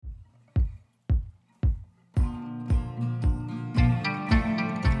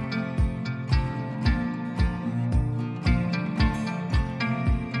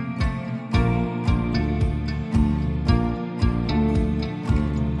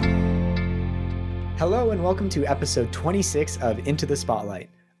Hello and welcome to episode 26 of Into the Spotlight.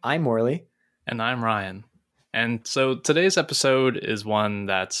 I'm Morley. And I'm Ryan. And so today's episode is one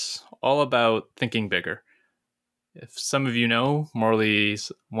that's all about thinking bigger. If some of you know,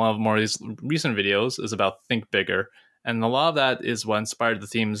 one of Morley's recent videos is about think bigger. And a lot of that is what inspired the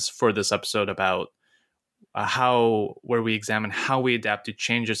themes for this episode about where we examine how we adapt to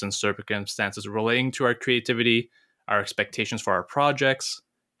changes in circumstances relating to our creativity, our expectations for our projects,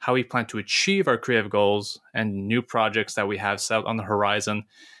 how we plan to achieve our creative goals, and new projects that we have set on the horizon.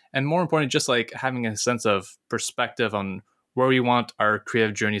 And more importantly, just like having a sense of perspective on where we want our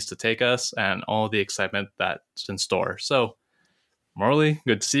creative journeys to take us and all the excitement that's in store. So, Morley,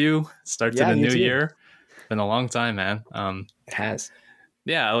 good to see you. Start to the new year. Been a long time, man. It has.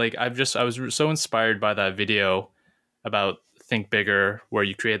 Yeah, like I was so inspired by that video about think bigger, where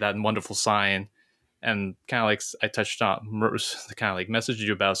you create that wonderful sign, and kind of like I touched on, kind of like messaged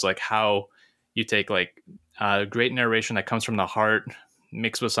you about like how you take like great narration that comes from the heart,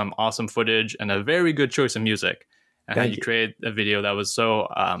 mixed with some awesome footage and a very good choice of music, and how you create a video that was so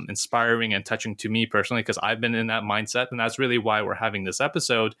inspiring and touching to me personally, because I've been in that mindset, and that's really why we're having this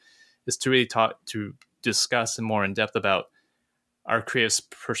episode, is to really discuss in more in depth about our creative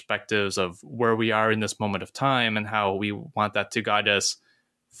perspectives of where we are in this moment of time and how we want that to guide us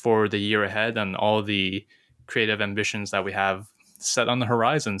for the year ahead and all the creative ambitions that we have set on the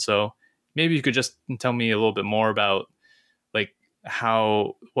horizon. So maybe you could just tell me a little bit more about like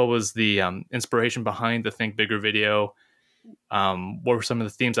what was the inspiration behind the Think Bigger video? What were some of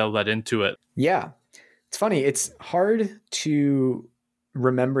the themes that led into it? Yeah, it's funny. It's hard to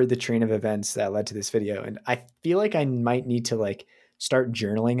remember the train of events that led to this video. And I feel like I might need to like start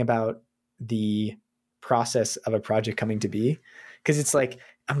journaling about the process of a project coming to be. Cause it's like,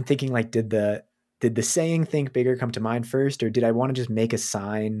 I'm thinking like, did the saying think bigger come to mind first? Or did I want to just make a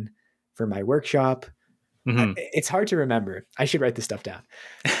sign for my workshop? Mm-hmm. It's hard to remember. I should write this stuff down.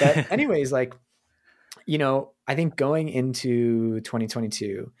 But anyways, like, I think going into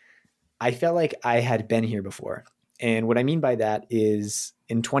 2022, I felt like I had been here before. And what I mean by that is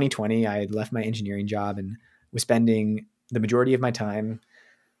in 2020, I had left my engineering job and was spending the majority of my time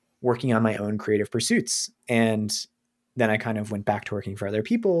working on my own creative pursuits. And then I kind of went back to working for other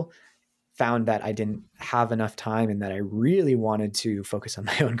people, found that I didn't have enough time and that I really wanted to focus on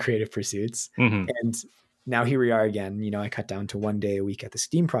my own creative pursuits. Mm-hmm. And now here we are again. I cut down to 1 day a week at the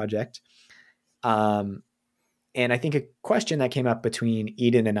STEAM project. And I think a question that came up between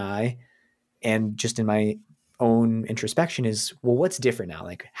Eden and I, and just in my own introspection, is, well, what's different now?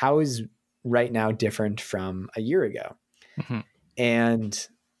 Like, how is right now different from a year ago? Mm-hmm. And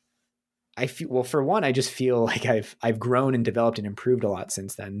I feel, well, for one, I just feel like I've grown and developed and improved a lot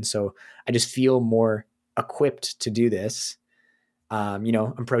since then. So I just feel more equipped to do this. I'm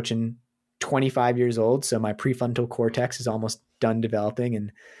approaching 25 years old. So my prefrontal cortex is almost done developing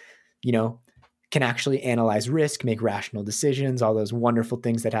and, can actually analyze risk, make rational decisions, all those wonderful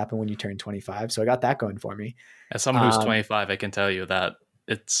things that happen when you turn 25. So I got that going for me. As someone who's 25, I can tell you that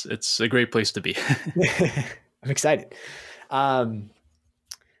it's a great place to be. I'm excited.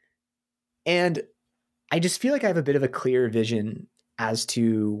 And I just feel like I have a bit of a clear vision as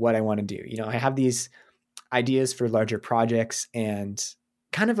to what I want to do. I have these ideas for larger projects and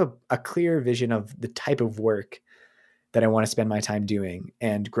kind of a clear vision of the type of work that I want to spend my time doing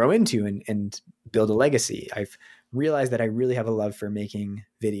and grow into and build a legacy. I've realized that I really have a love for making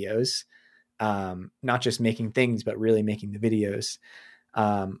videos, not just making things, but really making the videos.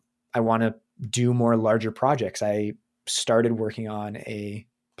 I want to do more larger projects. I started working on a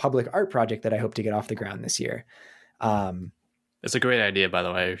public art project that I hope to get off the ground this year. It's a great idea, by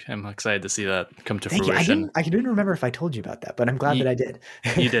the way. I'm excited to see that come to fruition. I didn't remember if I told you about that, but I'm glad that I did.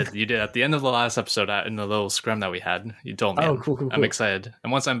 You did. At the end of the last episode, in the little scrum that we had, you told me. Oh, cool. I'm excited.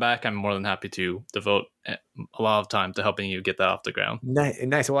 And once I'm back, I'm more than happy to devote a lot of time to helping you get that off the ground.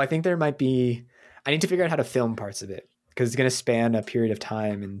 Nice. Well, I think I need to figure out how to film parts of it because it's going to span a period of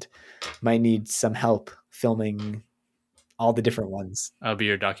time and might need some help filming all the different ones. I'll be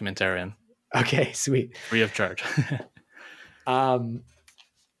your documentarian. Okay, sweet. Free of charge. And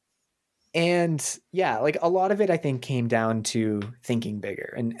yeah, like a lot of it, I think, came down to thinking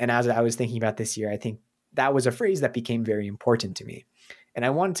bigger. And as I was thinking about this year, I think that was a phrase that became very important to me. And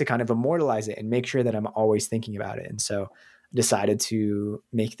I wanted to kind of immortalize it and make sure that I'm always thinking about it. And so I decided to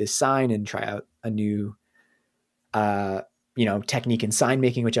make this sign and try out a new, technique in sign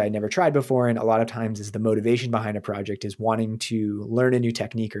making, which I had never tried before. And a lot of times is the motivation behind a project is wanting to learn a new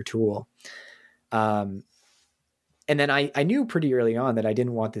technique or tool. And then I knew pretty early on that I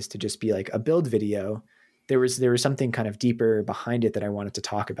didn't want this to just be like a build video. There was something kind of deeper behind it that I wanted to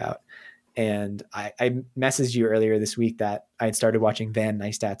talk about. And I messaged you earlier this week that I had started watching Van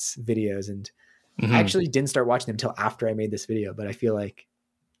Neistat's videos, and I Hmm. actually didn't start watching them until after I made this video, but I feel like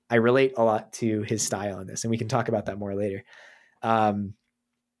I relate a lot to his style in this, and we can talk about that more later. Um,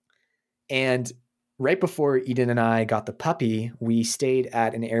 and right before Eden and I got the puppy, we stayed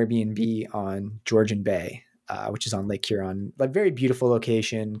at an Airbnb on Georgian Bay, which is on Lake Huron, a very beautiful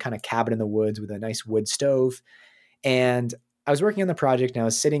location, kind of cabin in the woods with a nice wood stove. And I was working on the project and I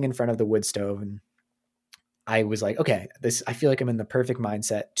was sitting in front of the wood stove, and I was like, okay, I feel like I'm in the perfect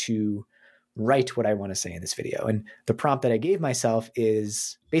mindset to write what I want to say in this video. And the prompt that I gave myself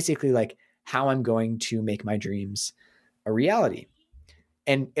is basically like how I'm going to make my dreams a reality.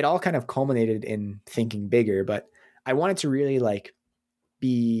 And it all kind of culminated in thinking bigger, but I wanted to really like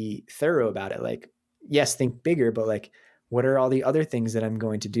be thorough about it. Like, yes, think bigger, but like, what are all the other things that I'm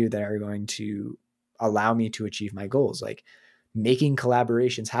going to do that are going to allow me to achieve my goals? Like making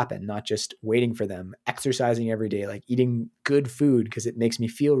collaborations happen, not just waiting for them, exercising every day, like eating good food because it makes me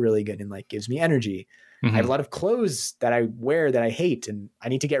feel really good and like gives me energy. I have Hmm. a lot of clothes that I wear that I hate and I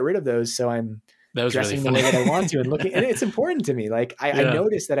need to get rid of those. So I'm That was really dressing the funny. way that I want to and looking, and it's important to me. Like I Yeah.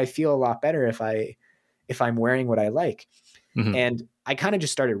 notice that I feel a lot better if I'm wearing what I like. Hmm. And I kind of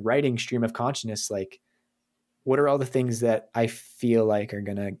just started writing stream of consciousness, like what are all the things that I feel like are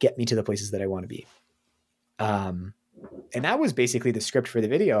going to get me to the places that I want to be. Um, and that was basically the script for the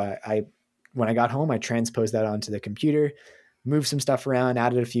video. When I got home, I transposed that onto the computer, moved some stuff around,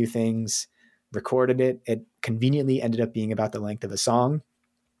 added a few things, recorded it. It conveniently ended up being about the length of a song.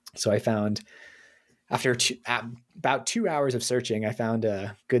 So I found about 2 hours of searching, I found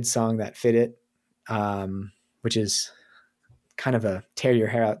a good song that fit it, which is kind of a tear your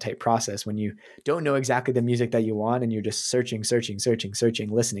hair out type process when you don't know exactly the music that you want and you're just searching,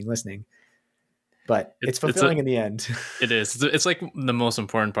 listening. But it's It's a fulfilling in the end. it is. It's like the most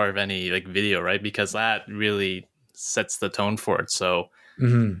important part of any like video, right? Because that really sets the tone for it. So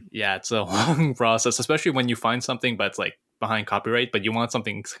Mm-hmm. yeah, it's a long process, especially when you find something but it's like behind copyright, but you want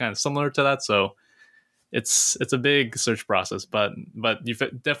something kind of similar to that. So it's a big search process, but you've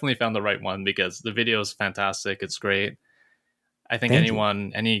definitely found the right one because the video is fantastic. It's great. I think Thank you.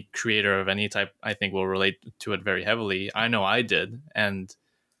 any creator of any type, I think will relate to it very heavily. I know I did, and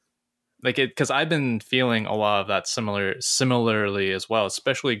like it because I've been feeling a lot of that similarly as well,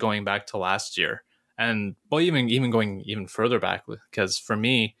 especially going back to last year, and well, even going even further back because for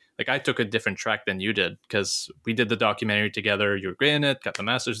me, like I took a different track than you did because we did the documentary together. You were great in it, got the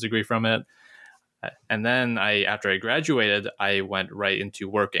master's degree from it, and then after I graduated, I went right into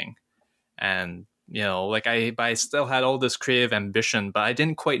working and like I still had all this creative ambition, but I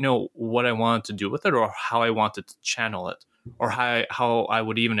didn't quite know what I wanted to do with it or how I wanted to channel it or how I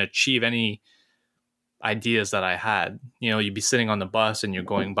would even achieve any ideas that I had. You'd be sitting on the bus and you're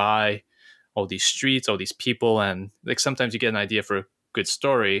going by all these streets, all these people, and like sometimes you get an idea for a good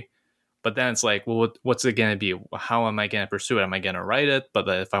story, but then it's like, well, what's it going to be? How am I going to pursue it? Am I going to write it? But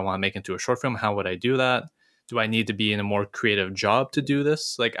if I want to make it into a short film, how would I do that? Do I need to be in a more creative job to do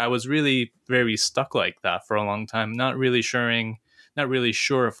this? Like I was really very stuck like that for a long time, not really sure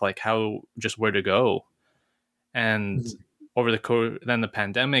if like how just where to go. And over then the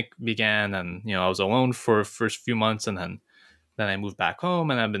pandemic began, and I was alone for the first few months, and then I moved back home,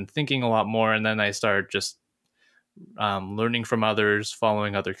 and I've been thinking a lot more, and then I started just learning from others,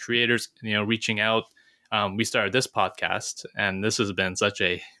 following other creators, reaching out. We started this podcast, and this has been such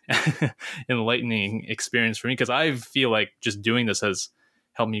a enlightening experience for me because I feel like just doing this has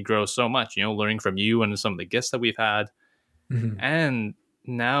helped me grow so much. Learning from you and some of the guests that we've had, Mm-hmm. and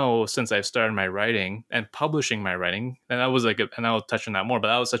now since I've started my writing and publishing my writing, and that was and I'll touch on that more, but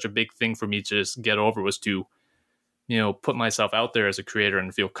that was such a big thing for me to just get over was to put myself out there as a creator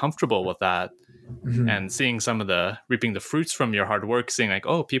and feel comfortable with that Mm-hmm. and seeing some of the reaping the fruits from your hard work, seeing like,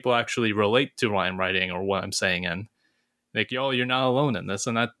 oh, people actually relate to what I'm writing or what I'm saying, and like, yo, you're not alone in this.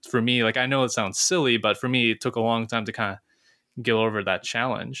 And that for me, like, I know it sounds silly, but for me, it took a long time to kind of get over that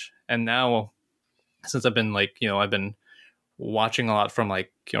challenge. And now, since I've been like, I've been watching a lot from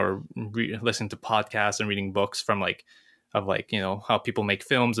like, or listening to podcasts and reading books from like, of like, how people make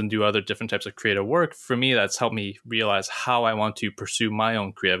films and do other different types of creative work. For me, that's helped me realize how I want to pursue my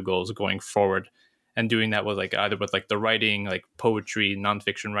own creative goals going forward, and doing that with like either with like the writing, like poetry,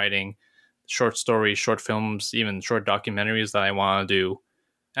 nonfiction writing, short stories, short films, even short documentaries that I want to do.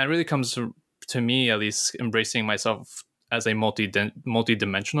 And it really comes to me, at least, embracing myself as a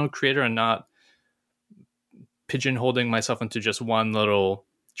multi-dimensional creator and not pigeonholing myself into just one little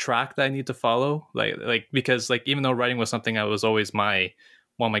track that I need to follow. Like because like even though writing was something that was always one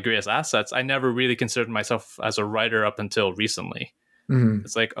of my greatest assets, I never really considered myself as a writer up until recently. Mhm.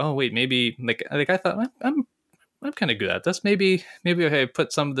 It's like, oh wait, maybe like I thought I'm kind of good at this. Maybe if I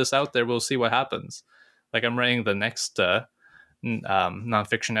put some of this out there, we'll see what happens. Like I'm writing the next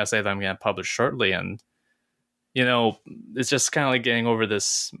nonfiction essay that I'm going to publish shortly, and it's just kind of like getting over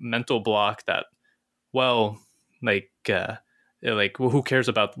this mental block that, well, like well, who cares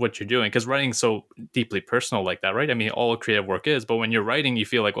about what you're doing? Because writing's so deeply personal like that, right? I mean, all creative work is, but when you're writing, you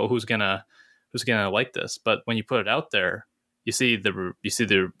feel like, well, who's gonna like this? But when you put it out there, you see the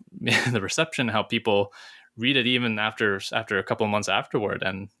the reception, how people read it even after a couple of months afterward,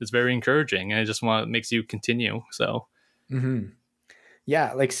 and it's very encouraging, and it just makes you continue. So Mhm.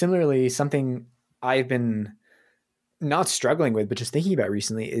 Yeah, like similarly, something I've been not struggling with, but just thinking about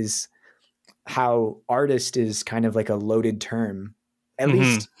recently is how artist is kind of like a loaded term. At hmm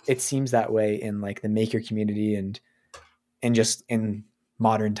least it seems that way in like the maker community and just in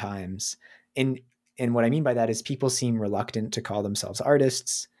modern times. And what I mean by that is people seem reluctant to call themselves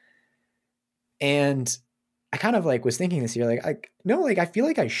artists. And I kind of like was thinking this year, like I feel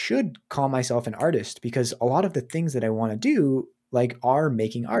like I should call myself an artist because a lot of the things that I want to do like are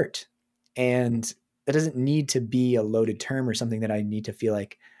making art. And that doesn't need to be a loaded term or something that I need to feel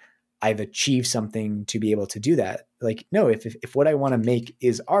like I've achieved something to be able to do that. Like, no, if what I want to make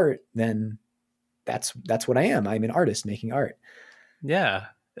is art, then that's what I am. I'm an artist making art. yeah,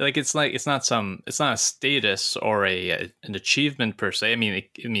 like it's not a status or an achievement per se. I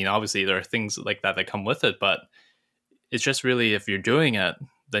mean, obviously there are things like that come with it, but it's just really, if you're doing it,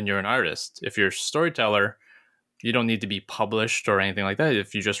 then you're an artist. If you're a storyteller, you don't need to be published or anything like that.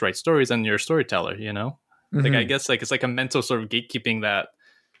 If you just write stories, then you're a storyteller. Like I Mm-hmm. guess like it's like a mental sort of gatekeeping that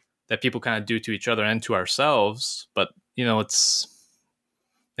people kind of do to each other and to ourselves. But it's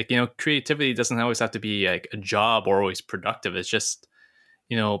like, creativity doesn't always have to be like a job or always productive. It's just,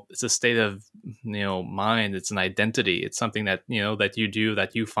 it's a state of, mind. It's an identity. It's something that, that you do,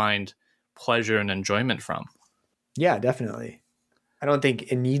 that you find pleasure and enjoyment from. Yeah, definitely. I don't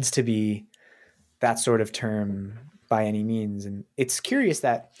think it needs to be that sort of term by any means. And it's curious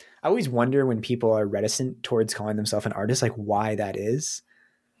that I always wonder when people are reticent towards calling themselves an artist, like why that is.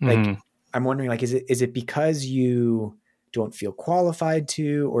 Like, Mm-hmm. I'm wondering, like, is it because you don't feel qualified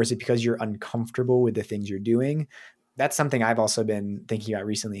to, or is it because you're uncomfortable with the things you're doing? That's something I've also been thinking about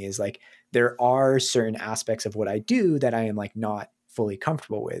recently is like, there are certain aspects of what I do that I am like not fully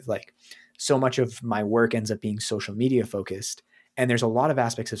comfortable with. Like so much of my work ends up being social media focused. And there's a lot of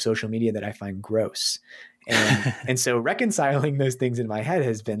aspects of social media that I find gross. And so reconciling those things in my head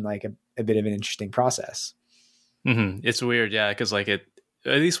has been like a bit of an interesting process. Mm-hmm. It's weird, yeah, because like at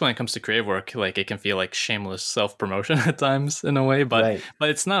least when it comes to creative work, like it can feel like shameless self promotion at times in a way, but Right.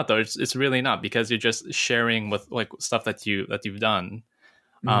 it's not though. It's really not, because you're just sharing with like stuff that you've done.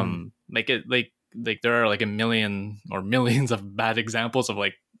 Mm-hmm. Like it like there are like a million or millions of bad examples of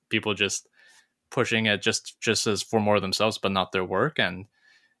like people just pushing it just as for more themselves, but not their work. And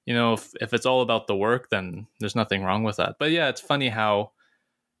if it's all about the work, then there's nothing wrong with that. But yeah, it's funny how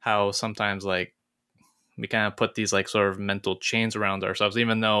sometimes like we kind of put these like sort of mental chains around ourselves,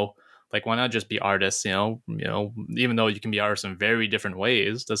 even though like why not just be artists? Even though you can be artists in very different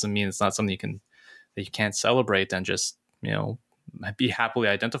ways, doesn't mean it's not something that you can't celebrate and just be happily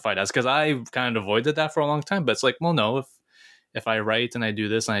identified as. Because I kind of avoided that for a long time, but it's like, well, no, if I write and I do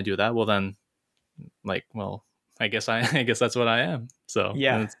this and I do that, well then, like, well, I guess I guess that's what I am. So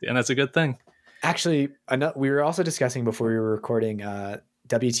Yeah. and that's a good thing. Actually, we were also discussing before we were recording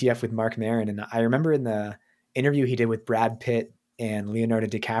WTF with Mark Maron, and I remember in the interview he did with Brad Pitt and Leonardo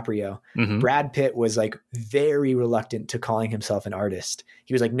DiCaprio, Mm-hmm. Brad Pitt was like very reluctant to calling himself an artist.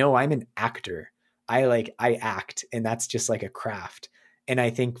 He was like, "No, I'm an actor. I act, and that's just like a craft." And I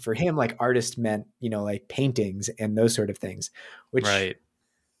think for him, like artist meant like paintings and those sort of things, which Right.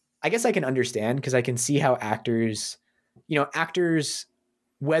 I guess I can understand because I can see how actors,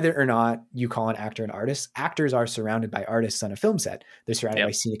 whether or not you call an actor an artist, actors are surrounded by artists on a film set. They're surrounded by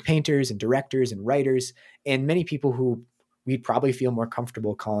Yep. scenic painters and directors and writers and many people who we'd probably feel more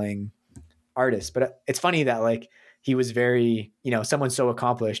comfortable calling artists. But it's funny that like he was very, someone so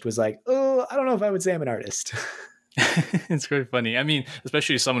accomplished was like, oh, I don't know if I would say I'm an artist. It's quite funny. I mean,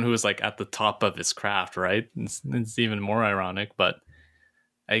 especially someone who is like at the top of his craft, right? It's even more ironic, but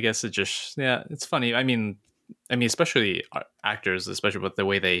I guess it just, yeah, it's funny. I mean, especially actors, especially with the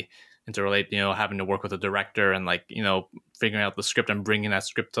way they interrelate, having to work with a director and like, figuring out the script and bringing that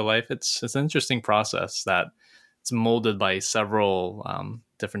script to life. It's an interesting process that it's molded by several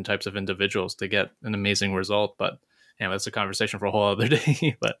different types of individuals to get an amazing result. But that's a conversation for a whole other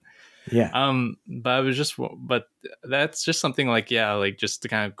day. Yeah. But but that's just something like, yeah, like just to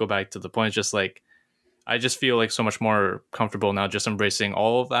kind of go back to the point, just like I just feel like so much more comfortable now just embracing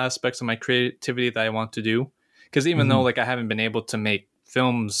all of the aspects of my creativity that I want to do. Because even though Mhm. like I haven't been able to make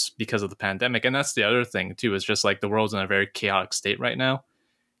films because of the pandemic, and that's the other thing too, is just like the world's in a very chaotic state right now.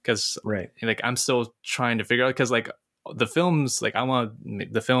 Because Right. like I'm still trying to figure out, because like the films, like I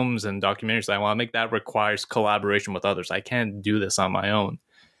want the films and documentaries that I want to make, that requires collaboration with others. I can't do this on my own.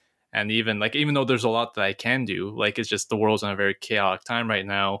 And even though there's a lot that I can do, like it's just the world's in a very chaotic time right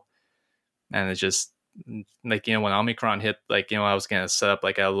now, and it's just like, when Omicron hit, like, I was gonna set up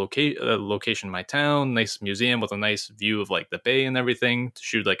like a location in my town, nice museum with a nice view of like the bay and everything to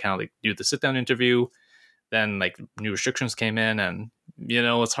shoot, like kind of like do the sit down interview. Then like new restrictions came in, and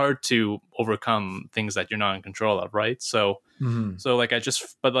it's hard to overcome things that you're not in control of, right? So Mhm. like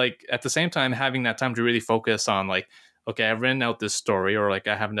but like at the same time, having that time to really focus on like, okay, I've written out this story, or like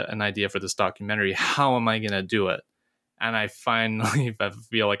I have an idea for this documentary, how am I gonna do it? And I finally I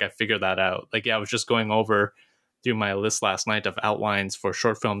feel like I figured that out. Like, yeah, I was just going over through my list last night of outlines for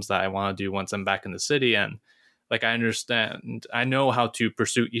short films that I want to do once I'm back in the city, and like I know how to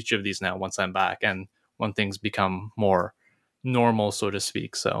pursue each of these now once I'm back, and when things become more normal, so to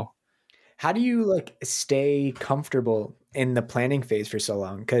speak. So How do you like stay comfortable in the planning phase for so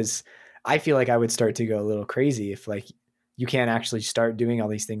long? Because I feel like I would start to go a little crazy if like you can't actually start doing all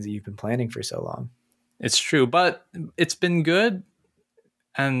these things that you've been planning for so long. it's true, but it's been good.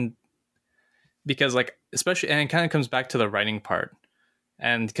 And because like, especially, and it kind of comes back to the writing part,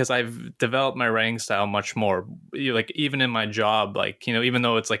 and because I've developed my writing style much more, like even in my job, like, even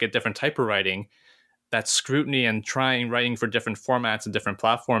though it's like a different type of writing, that scrutiny and trying writing for different formats and different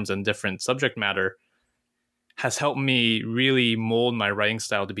platforms and different subject matter has helped me really mold my writing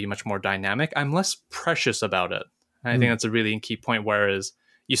style to be much more dynamic. I'm less precious about it. And I think Mm. that's a really key point. Whereas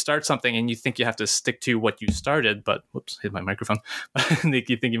you start something and you think you have to stick to what you started, but whoops, hit my microphone. You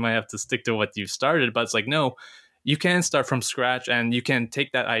think you might have to stick to what you started, but it's like, no, you can start from scratch, and you can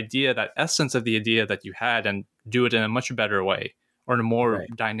take that idea, that essence of the idea that you had, and do it in a much better way, or in a more Right.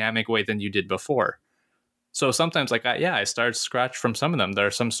 dynamic way than you did before. So sometimes, like, I started scratch from some of them. There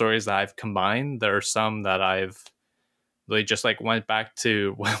are some stories that I've combined. There are some that I've really just like went back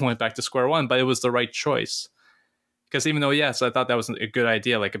to went back to square one, but it was the right choice. Because even though, yes, I thought that was a good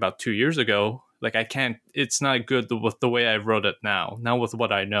idea, like about 2 years ago, like I can't. It's not good with the way I wrote it now. Now with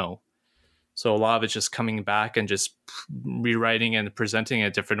what I know, so a lot of it's just coming back and just rewriting and presenting it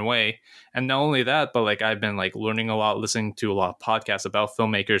a different way. And not only that, but like I've been like learning a lot, listening to a lot of podcasts about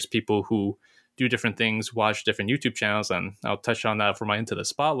filmmakers, people who do different things, watch different YouTube channels, and I'll touch on that for my Into the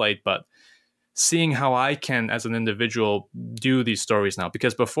Spotlight. But seeing how I can, as an individual, do these stories now,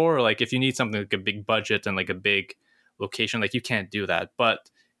 because before, like if you need something like a big budget and like a big location, like you can't do that. But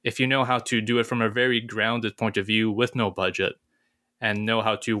if you know how to do it from a very grounded point of view with no budget, and know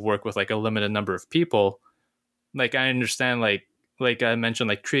how to work with like a limited number of people, like I understand, like I mentioned,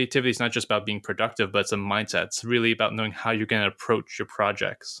 like creativity is not just about being productive, but it's a mindset. It's really about knowing how you're going to approach your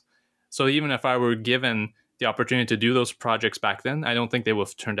projects. So even if I were given the opportunity to do those projects back then, I don't think they would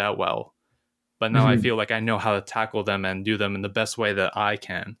have turned out well. But now I Mhm. feel like I know how to tackle them and do them in the best way that I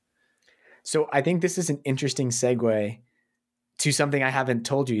can. So I think this is an interesting segue to something I haven't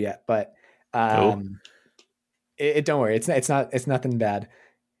told you yet, but Oh, um, don't worry, it's nothing bad.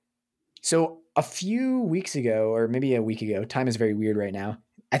 So a few weeks ago, or maybe a week ago, time is very weird right now.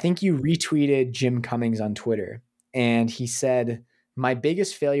 I think you retweeted Jim Cummings on Twitter, and he said, "My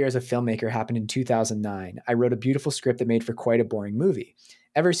biggest failure as a filmmaker happened in 2009. I wrote a beautiful script that made for quite a boring movie.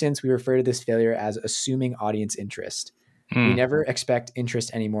 Ever since, we refer to this failure as assuming audience interest. We hmm. never expect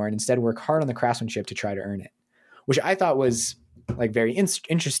interest anymore, and instead work hard on the craftsmanship to try to earn it," which I thought was like very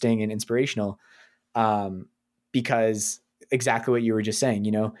interesting and inspirational, um, because exactly what you were just saying,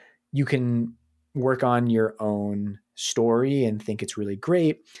 you can work on your own story and think it's really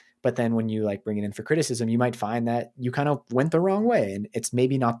great, but then when you like bring it in for criticism, you might find that you kind of went the wrong way and it's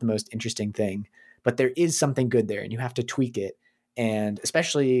maybe not the most interesting thing, but there is something good there and you have to tweak it, and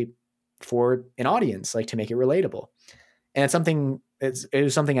especially for an audience, like to make it relatable. And it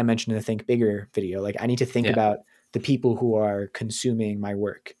was something I mentioned in the Think Bigger video. Like I need to think Yeah. about the people who are consuming my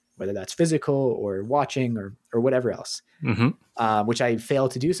work, whether that's physical or watching or whatever else, Hmm. which I fail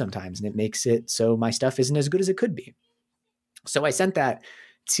to do sometimes, and it makes it so my stuff isn't as good as it could be. So I sent that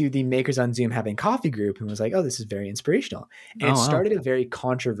to the Makers on Zoom Having Coffee group and was like, "Oh, this is very inspirational," and it Oh wow. started a very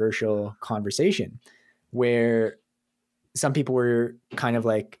controversial conversation where some people were kind of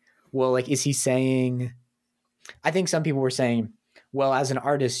like, "Well, like, is he saying?" I think some people were saying, well, as an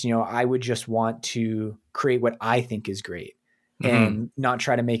artist, I would just want to create what I think is great Hmm. and not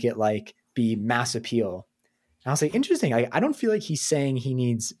try to make it like be mass appeal. I'll say, interesting. I don't feel like he's saying he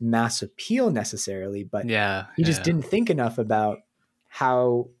needs mass appeal necessarily, but Yeah, he just yeah. didn't think enough about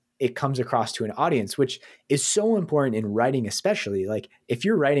how it comes across to an audience, which is so important in writing, especially. Like, if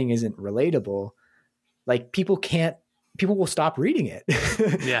your writing isn't relatable, like people will stop reading it.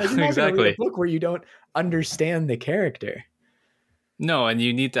 Yeah, Like, you're not going to read a exactly. book where you don't understand the character. No, and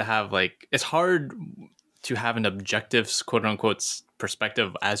you need to have like it's hard to have an objective quote unquote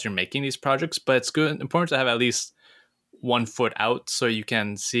perspective as you're making these projects, but it's good important to have at least one foot out so you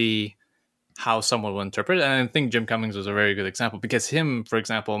can see how someone will interpret it. And I think Jim Cummings was a very good example because him, for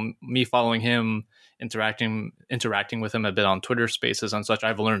example, me following him, interacting with him a bit on Twitter Spaces and such,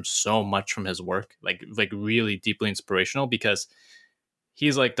 I've learned so much from his work, like really deeply inspirational because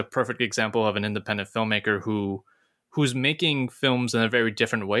he's like the perfect example of an independent filmmaker who's making films in a very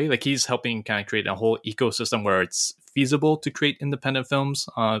different way. Like he's helping kind of create a whole ecosystem where it's feasible to create independent films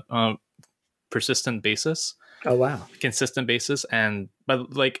on a persistent basis, Oh, wow. consistent basis, and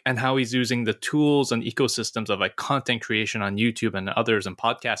how he's using the tools and ecosystems of like content creation on YouTube and others and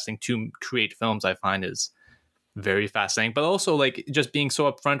podcasting to create films. I find is very fascinating, but also like just being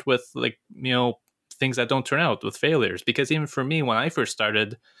so upfront with like things that don't turn out with failures. Because even for me, when I first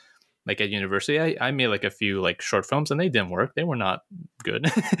started like at university, I made like a few like short films and they didn't work. They were not good,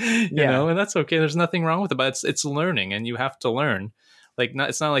 Yeah. and that's okay. There's nothing wrong with it, but it's learning and you have to learn. Like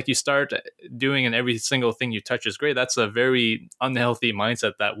it's not like you start doing and every single thing you touch is great. That's a very unhealthy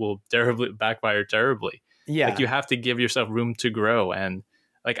mindset that will terribly backfire terribly. Like Yeah. you have to give yourself room to grow. And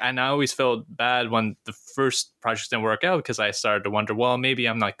like I always felt bad when the first projects didn't work out because I started to wonder, well, maybe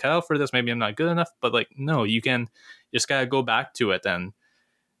I'm not cut out for this, maybe I'm not good enough. But like no, you just gotta go back to it and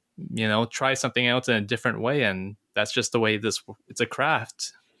try something else in a different way. And that's just the way it's a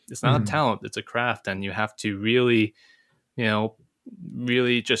craft. It's not a Mhm. talent, it's a craft. And you have to really, you know,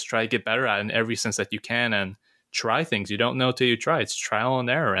 really just try to get better at it in every sense that you can and try things you don't know till you try. It's trial and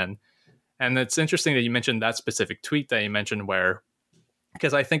error. And it's interesting that you mentioned that specific tweet that you mentioned where,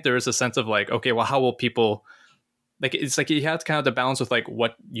 because I think there is a sense of like, okay, well, how will people like, it's like you have to kind of the balance with like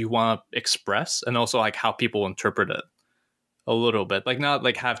what you want to express and also like how people interpret it a little bit, like not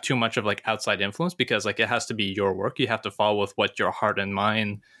like have too much of like outside influence because like it has to be your work. You have to follow with what your heart and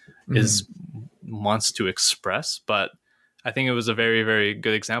mind Mhm. is wants to express. But I think it was a very very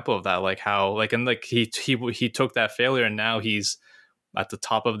good example of that, like how like and like he took that failure and now he's at the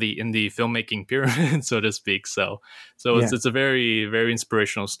top of the indie filmmaking pyramid, so to speak. So Yeah. it's a very very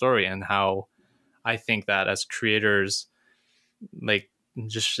inspirational story. And how I think that as creators, like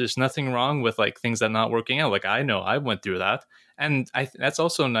just there's nothing wrong with like things that not working out. Like I know I went through that. And that's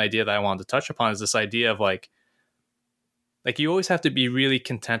also an idea that I wanted to touch upon, is this idea of like you always have to be really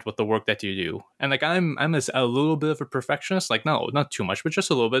content with the work that you do. And like I'm a little bit of a perfectionist, like no, not too much, but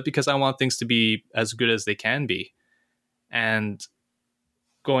just a little bit, because I want things to be as good as they can be. And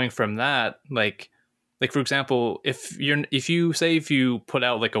going from that, like for example, if you put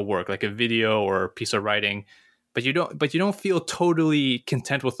out like a work, like a video or a piece of writing, but you don't feel totally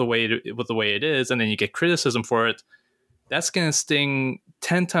content with with the way it is, and then you get criticism for it, that's going to sting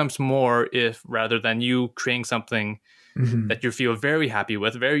 10 times more if rather than you creating something Mhm. that you feel very happy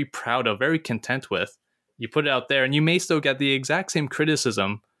with, very proud of, very content with. You put it out there and you may still get the exact same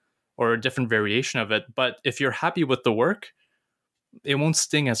criticism or a different variation of it, but if you're happy with the work, it won't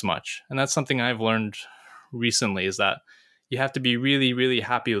sting as much. And that's something I've learned recently, is that you have to be really really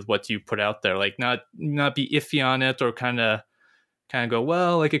happy with what you put out there, like not be iffy on it or kind of go,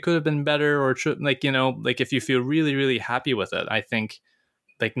 well, like it could have been better, or should, like like if you feel really really happy with it, I think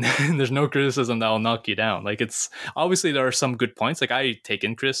like there's no criticism that will knock you down. Like it's obviously there are some good points, like I take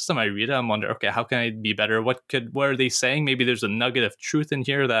in criticism, I read it, I'm wonder, okay, how can I be better, what are they saying, maybe there's a nugget of truth in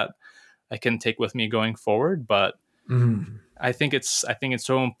here that I can take with me going forward. But Mhm. I think it's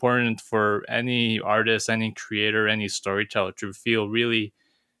so important for any artist, any creator, any storyteller to feel really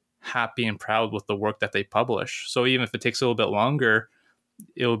happy and proud with the work that they publish. So even if it takes a little bit longer,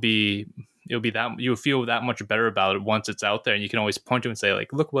 it'll be that you'll feel that much better about it once it's out there, and you can always point to it and say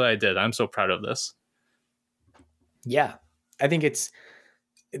like, look what I did, I'm so proud of this. Yeah. I think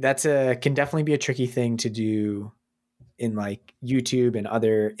that's a can definitely be a tricky thing to do in like YouTube and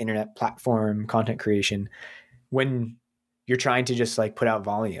other internet platform content creation when you're trying to just like put out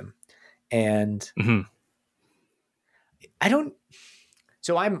volume. And Mm-hmm. I don't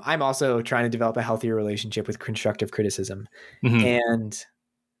so I'm also trying to develop a healthier relationship with constructive criticism. Mm-hmm. And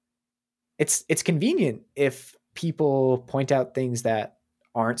it's convenient if people point out things that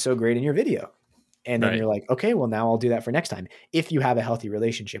aren't so great in your video. And then Right. you're like, okay, well now I'll do that for next time if you have a healthy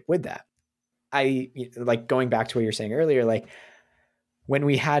relationship with that. I like going back to what you're saying earlier, like when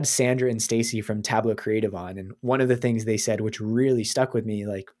we had Sandra and Stacy from Tableau Creative on, and one of the things they said, which really stuck with me,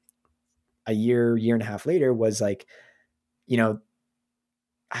 like a year and a half later, was like, you know,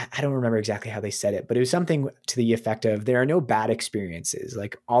 I don't remember exactly how they said it, but it was something to the effect of, there are no bad experiences.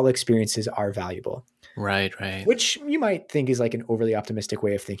 Like all experiences are valuable. Right. Which you might think is like an overly optimistic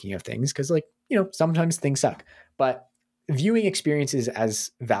way of thinking of things. Cause like, you know, sometimes things suck, but viewing experiences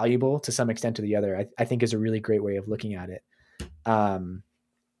as valuable to some extent or the other, I think is a really great way of looking at it.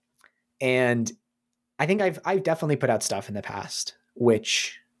 And I think I've definitely put out stuff in the past,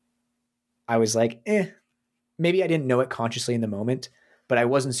 which I was like, maybe I didn't know it consciously in the moment, but I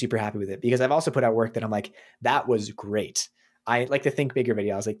wasn't super happy with it, because I've also put out work that I'm like, that was great. I like the Think Bigger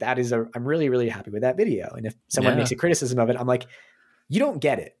video. I was like, I'm really, really happy with that video. And if someone makes a criticism of it, I'm like, you don't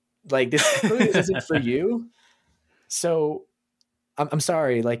get it. Like this clearly isn't for you. So I'm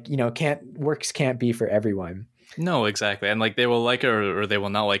sorry, like, you know, works can't be for everyone. No, exactly. And like they will like it or they will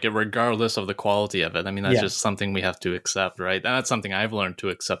not like it regardless of the quality of it. I mean, that's just something we have to accept, right? And that's something I've learned to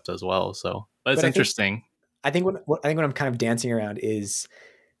accept as well. So, but it's interesting. I think what I'm kind of dancing around is,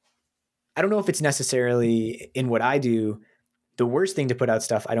 I don't know if it's necessarily in what I do the worst thing to put out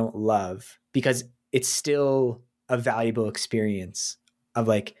stuff I don't love, because it's still a valuable experience of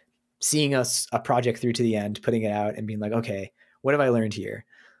like seeing a project through to the end, putting it out and being like, okay, what have I learned here?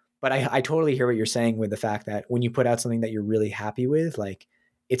 But I totally hear what you're saying with the fact that when you put out something that you're really happy with, like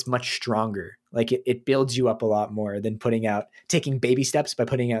it's much stronger. Like it builds you up a lot more than taking baby steps by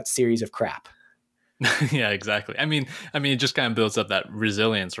putting out series of crap. Yeah, exactly. I mean, it just kind of builds up that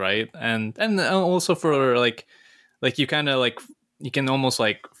resilience, right? And also for like you kind of like, you can almost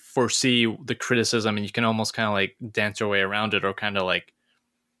like foresee the criticism and you can almost kind of like dance your way around it, or kind of like,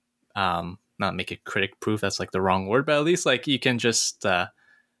 not make it critic proof. That's like the wrong word, but at least like you can just,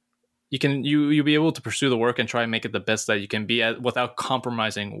 you'll be able to pursue the work and try and make it the best that you can be at without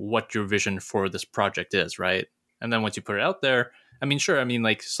compromising what your vision for this project is, right? And then once you put it out there, I mean, sure, I mean,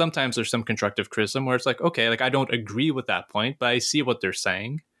 like sometimes there's some constructive criticism where it's like, okay, like I don't agree with that point, but I see what they're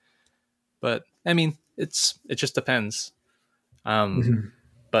saying. But I mean, it just depends.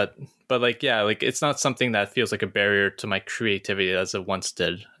 But like, yeah, like it's not something that feels like a barrier to my creativity as it once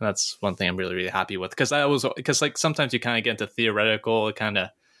did. And that's one thing I'm really, really happy with, because like sometimes you kind of get into theoretical kind of,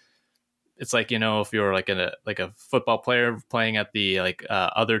 it's like, you know, if you're like a football player playing at the like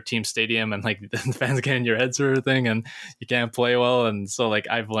other team stadium and like the fans get in your head sort of thing and you can't play well. And so like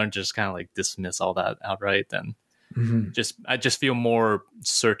I've learned to just kind of like dismiss all that outright, and I just feel more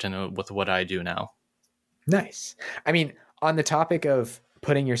certain with what I do now. Nice. I mean, on the topic of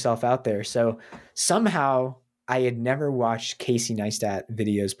putting yourself out there, so somehow I had never watched Casey Neistat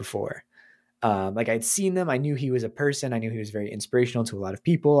videos before. Like I'd seen them. I knew he was a person. I knew he was very inspirational to a lot of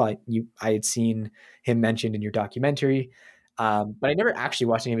people. I had seen him mentioned in your documentary, but I never actually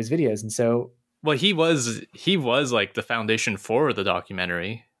watched any of his videos. And so, well, he was like the foundation for the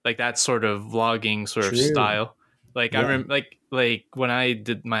documentary, like that sort of vlogging sort of style. Like I remember, like when I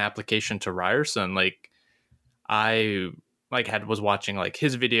did my application to Ryerson, like I was watching like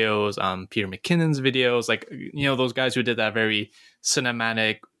his videos, Peter McKinnon's videos, like, you know, those guys who did that very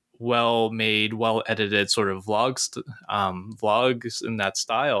cinematic, well made, well edited sort of vlogs in that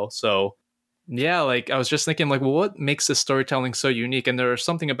style. So yeah, like I was just thinking like, well, what makes this storytelling so unique? And there was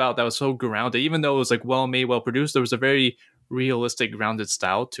something about that was so grounded, even though it was like well made, well produced, there was a very realistic, grounded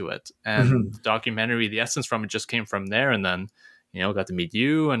style to it. And the documentary, the essence from it just came from there. And then, you know, got to meet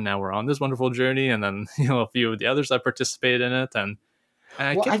you, and now we're on this wonderful journey. And then, you know, a few of the others that participated in it. And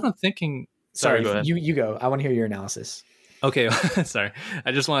I kept on thinking, sorry, go ahead. You go. I want to hear your analysis. Okay, sorry.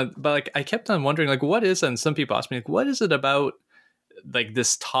 But like, I kept on wondering, like, what is, and some people ask me, like, what is it about, like,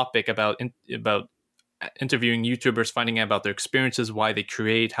 this topic about interviewing YouTubers, finding out about their experiences, why they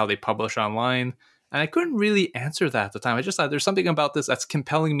create, how they publish online? And I couldn't really answer that at the time. I just thought there's something about this that's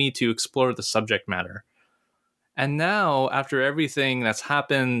compelling me to explore the subject matter. And now, after everything that's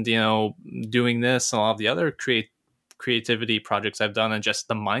happened, you know, doing this and a lot of the other creativity projects I've done, and just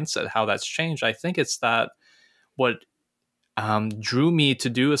the mindset, how that's changed, I think it's that what drew me to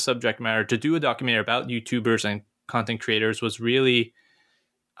do a subject matter, to do a documentary about YouTubers and content creators, was really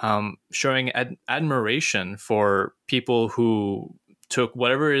showing admiration for people who took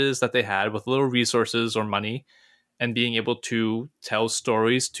whatever it is that they had with little resources or money, and being able to tell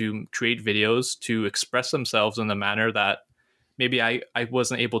stories, to create videos, to express themselves in a manner that maybe I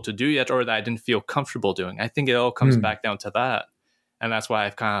wasn't able to do yet, or that I didn't feel comfortable doing. I think it all comes back down to that. And that's why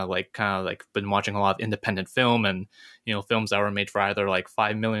I've kind of like been watching a lot of independent film, and, you know, films that were made for either like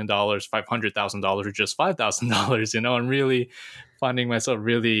 $5 million, $500,000, or just $5,000, you know, and really finding myself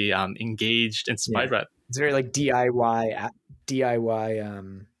really engaged, inspired by it. It's very like DIY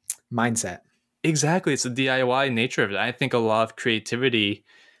DIY mindset. Exactly. It's the DIY nature of it. I think a lot of creativity,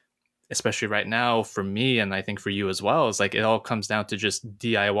 especially right now for me, and I think for you as well, is like it all comes down to just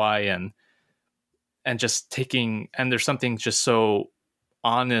DIY and just taking, and there's something just so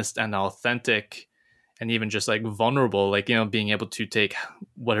honest and authentic and even just like vulnerable, like, you know, being able to take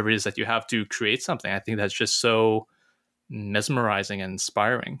whatever it is that you have to create something. I think that's just so mesmerizing and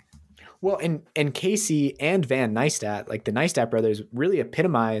inspiring. Well, and Casey and Van Neistat, like the Neistat brothers, really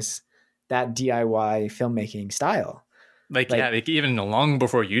epitomize that DIY filmmaking style. Like, yeah, like even long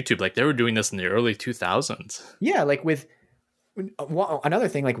before YouTube, like they were doing this in the early 2000s. Yeah, like with another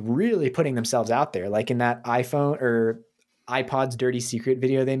thing, like really putting themselves out there, like in that iPhone or iPod's dirty secret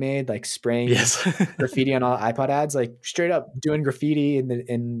video they made, like spraying graffiti on all iPod ads, like straight up doing graffiti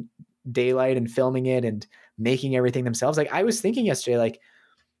in daylight and filming it and making everything themselves. Like I was thinking yesterday, like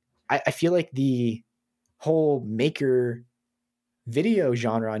I feel like the whole maker video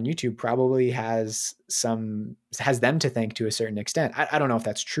genre on YouTube probably has them to thank to a certain extent. I don't know if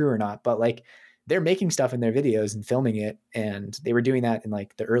that's true or not, but like they're making stuff in their videos and filming it, and they were doing that in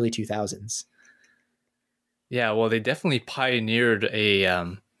like the early 2000s. Yeah, well, they definitely pioneered they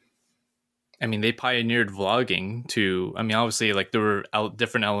pioneered vlogging too. I mean, obviously, like there were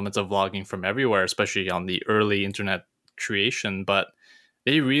different elements of vlogging from everywhere, especially on the early internet creation, but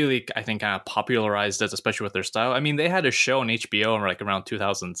they really, I think, kind of popularized it, especially with their style. I mean, they had a show on HBO in like around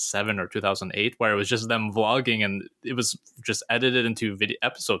 2007 or 2008 where it was just them vlogging, and it was just edited into video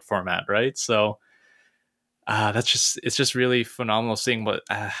episode format, right? So it's just really phenomenal seeing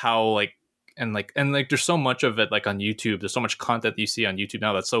how like there's so much of it like on YouTube. There's so much content that you see on YouTube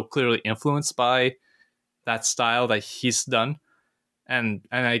now that's so clearly influenced by that style that he's done. And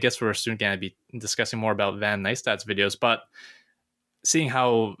I guess we're soon going to be discussing more about Van Neistat's videos, but seeing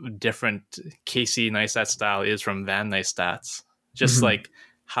how different Casey Neistat's style is from Van Neistat's, just like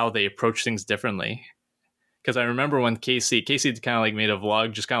how they approach things differently. Because I remember when Casey kind of like made a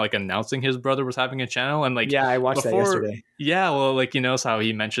vlog just kind of like announcing his brother was having a channel, and like, yeah, I watched that yesterday. Yeah, well, like, you know how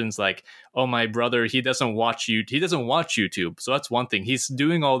he mentions like, oh, my brother, he doesn't watch YouTube, so that's one thing. He's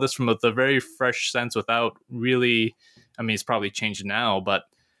doing all this from a very fresh sense without really, I mean, it's probably changed now, but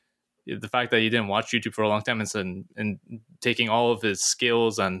the fact that he didn't watch YouTube for a long time and taking all of his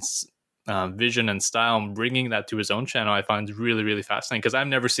skills and vision and style and bringing that to his own channel, I find really, really fascinating, because I've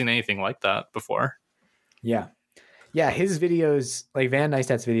never seen anything like that before. Yeah. His videos, like Van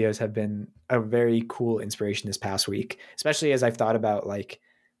Neistat's videos, have been a very cool inspiration this past week, especially as I've thought about like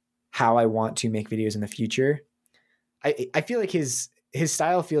how I want to make videos in the future. I feel like his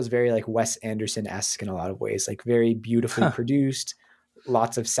style feels very like Wes Anderson-esque in a lot of ways, like very beautifully produced,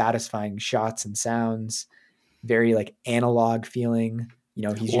 lots of satisfying shots and sounds, very like analog feeling. You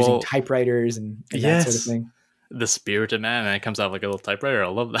know, he's using typewriters and that sort of thing. The spirited man, and it comes out like a little typewriter. I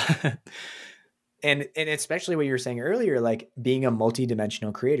love that. And especially what you were saying earlier, like being a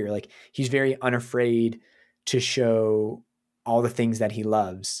multi-dimensional creator, like he's very unafraid to show all the things that he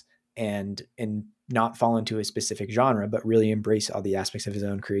loves and not fall into a specific genre, but really embrace all the aspects of his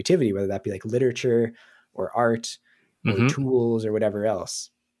own creativity, whether that be like literature or art or tools or whatever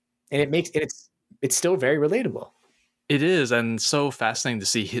else. And it's still very relatable. It is. And so fascinating to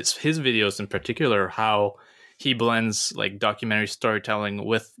see his videos in particular, how he blends like documentary storytelling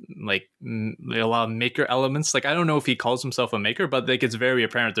with like a lot of maker elements. Like, I don't know if he calls himself a maker, but like it's very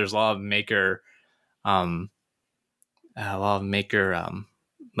apparent there's a lot of maker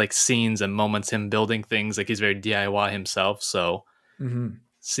like scenes and moments, him building things. Like he's very DIY himself. So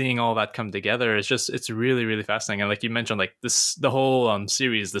seeing all that come together is it's really, really fascinating. And like you mentioned, like the whole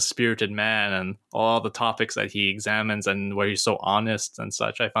series, The Spirited Man, and all the topics that he examines and where he's so honest and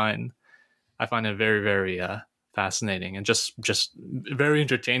such, I find it very, very fascinating and just very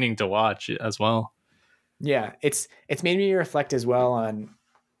entertaining to watch as well. Yeah, it's made me reflect as well on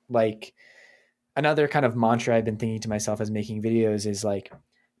like another kind of mantra I've been thinking to myself as making videos is like,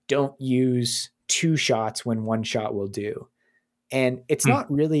 don't use 2 shots when 1 shot will do. And it's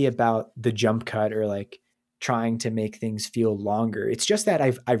not really about the jump cut or like trying to make things feel longer. It's just that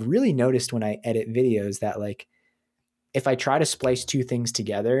I've really noticed when I edit videos that like if I try to splice 2 things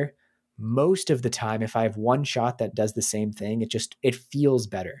together, most of the time, if I have 1 shot that does the same thing, it feels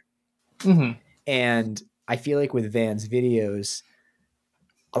better. And I feel like with Van's videos,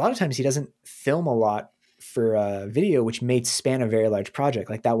 a lot of times he doesn't film a lot for a video, which may span a very large project,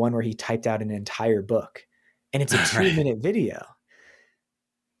 like that one where he typed out an entire book, and it's a 2-minute video.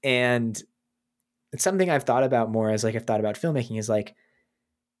 And it's something I've thought about more as like I've thought about filmmaking is like,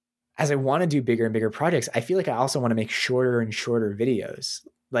 as I want to do bigger and bigger projects, I feel like I also want to make shorter and shorter videos.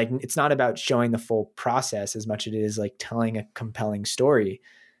 like, it's not about showing the full process as much as it is like telling a compelling story.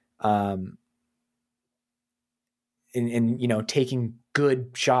 Um, and, you know, taking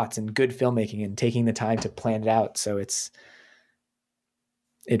good shots and good filmmaking and taking the time to plan it out. So it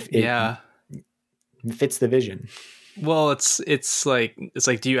Yeah. fits the vision. Well, it's like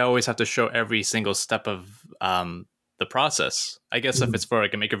do you always have to show every single step of the process? I guess if it's for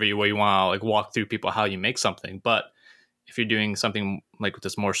like a maker video where you want to like walk through people how you make something, but if you're doing something like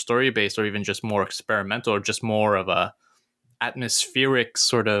this more story based or even just more experimental or just more of a atmospheric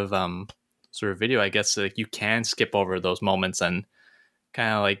sort of video, I guess like you can skip over those moments and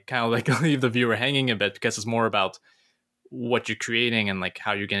kind of like leave the viewer hanging a bit because it's more about what you're creating and like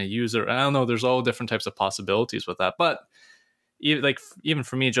how you're going to use it. I don't know. There's all different types of possibilities with that, but even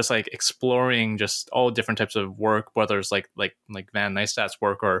for me, just like exploring just all different types of work, whether it's like Van Neistat's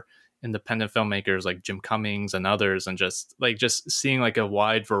work or independent filmmakers like Jim Cummings and others, and just seeing like a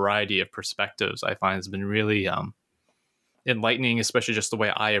wide variety of perspectives, I find has been really enlightening, especially just the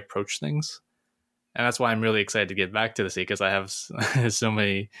way I approach things. And that's why I'm really excited to get back to the sea, because I have so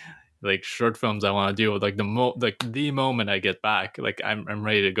many like short films I want to do with like the moment I get back, like I'm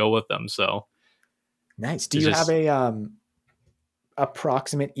ready to go with them. So nice. Do you have a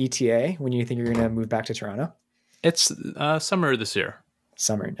approximate ETA when you think you're going to move back to Toronto? It's summer this year.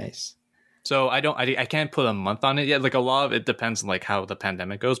 Summer, nice. So I can't put a month on it yet. Like a lot of it depends on like how the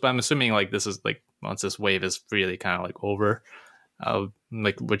pandemic goes, but I'm assuming like this is like once this wave is really kind of like over,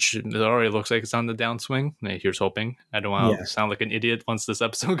 like which it already looks like it's on the downswing. Here's hoping. I don't want to sound like an idiot once this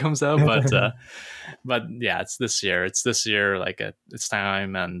episode comes out, but yeah, it's this year. It's this year. Like it's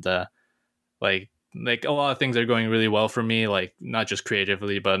time, and like a lot of things are going really well for me. Like not just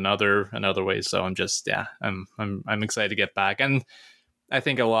creatively, but in other ways. So I'm just I'm excited to get back. And I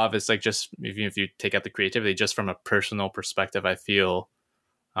think a lot of it's like just even if you take out the creativity, just from a personal perspective, I feel,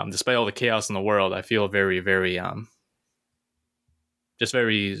 despite all the chaos in the world, I feel very, very just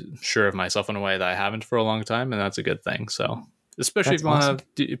very sure of myself in a way that I haven't for a long time, and that's a good thing. So, especially if you want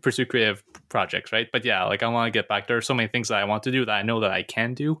to pursue creative projects, right? But yeah, like I want to get back. There are so many things that I want to do that I know that I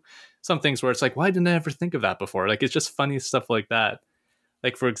can do. Some things where it's like, why didn't I ever think of that before? Like it's just funny stuff like that.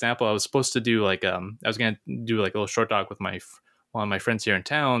 Like for example, I was supposed to do like I was gonna do like a little short doc with one of my friends here in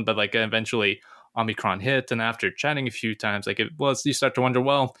town, but like eventually Omicron hit, and after chatting a few times, like you start to wonder,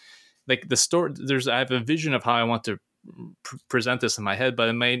 well, like the story, I have a vision of how I want to present this in my head, but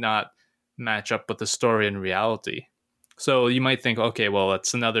it may not match up with the story in reality. So you might think, okay, well,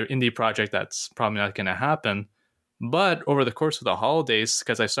 it's another indie project that's probably not going to happen. But over the course of the holidays,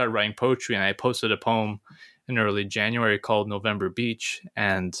 because I started writing poetry and I posted a poem in early January called November Beach,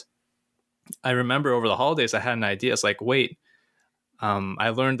 and I remember over the holidays I had an idea. It's like, wait, I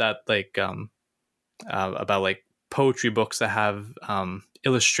learned that like about like poetry books that have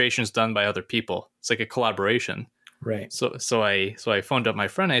illustrations done by other people. It's like a collaboration. Right. So I phoned up my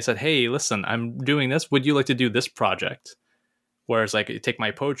friend. And I said, hey, listen, I'm doing this. Would you like to do this project? Whereas like take my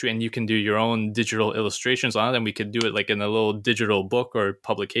poetry and you can do your own digital illustrations on it, and we could do it like in a little digital book or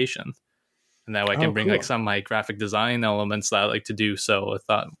publication. And that way I can bring like some of my graphic design elements that I like to do. So I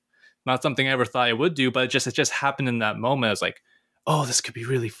thought, not something I ever thought I would do, but it just happened in that moment. I was like, oh, this could be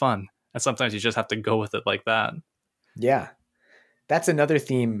really fun. And sometimes you just have to go with it like that. Yeah. That's another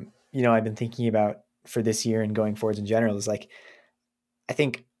theme, you know, I've been thinking about for this year and going forwards in general is like, I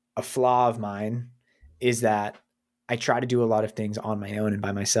think a flaw of mine is that I try to do a lot of things on my own and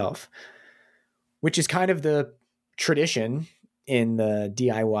by myself, which is kind of the tradition in the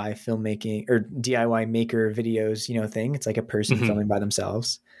DIY filmmaking or DIY maker videos, you know, thing. It's like a person filming by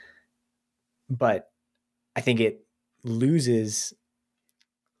themselves. But I think it loses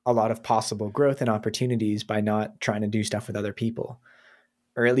a lot of possible growth and opportunities by not trying to do stuff with other people,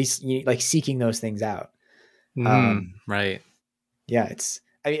 or at least like seeking those things out. Right. Yeah.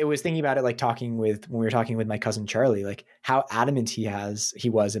 I was thinking about it, like when we were talking with my cousin Charlie, like how adamant he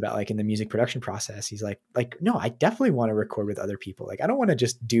was about like in the music production process. He's like, no, I definitely want to record with other people. Like, I don't want to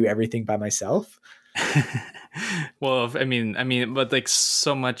just do everything by myself. Well, I mean, but like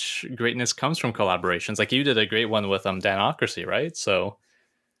so much greatness comes from collaborations. Like you did a great one with Danocracy, right? So,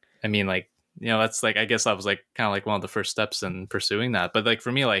 I mean, like, you know, that's like, I guess that was like kind of like one of the first steps in pursuing that. But like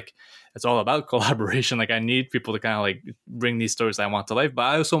for me, like it's all about collaboration. Like I need people to kind of like bring these stories I want to life, but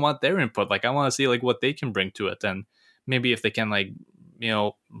I also want their input. Like I want to see like what they can bring to it, and maybe if they can like, you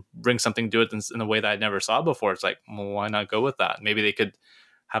know, bring something to it in a way that I never saw before, it's like, well, why not go with that? Maybe they could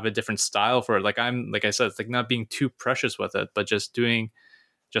have a different style for it. Like like I said, it's like not being too precious with it, but just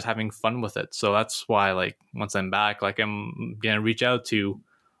having fun with it. So that's why like once I'm back, like I'm gonna reach out to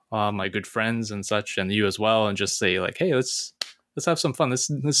my good friends and such, and you as well, and just say like, hey, let's let's have some fun.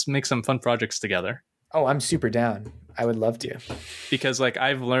 Let's make some fun projects together. Oh, I'm super down. I would love to. Because like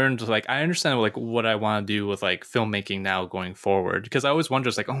I've learned, like I understand like what I want to do with like filmmaking now going forward. Because I always wonder,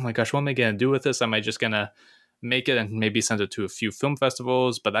 it's like, oh my gosh, what am I gonna do with this? Am I just gonna make it and maybe send it to a few film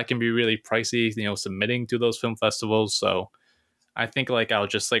festivals? But that can be really pricey, submitting to those film festivals. So I think like I'll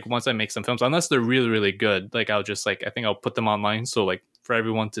just like, once I make some films, unless they're really really good, like I'll just like, I think I'll put them online, so like for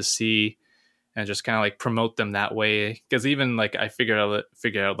everyone to see, and just kind of like promote them that way. Because even like I figured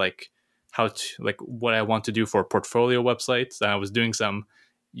out like how to, like what I want to do for portfolio websites. And I was doing some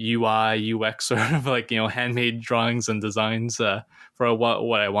UI UX sort of like handmade drawings and designs for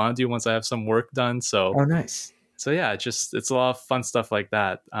what I want to do once I have some work done. So Oh, nice. so yeah, it's a lot of fun stuff like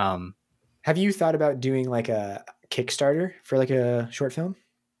that. Have you thought about doing like a Kickstarter for like a short film?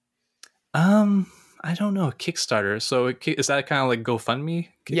 I don't know, Kickstarter. So is that kind of like GoFundMe?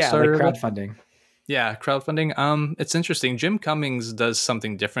 Yeah, like Kickstarter? crowdfunding. Yeah, crowdfunding. It's interesting. Jim Cummings does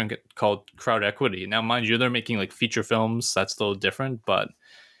something different called crowd equity. Now, mind you, they're making like feature films. That's a little different, but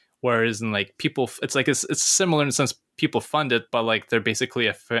whereas in like people, it's similar in the sense people fund it, but like they're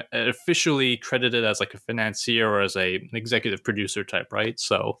basically officially credited as like a financier or as an executive producer type, right?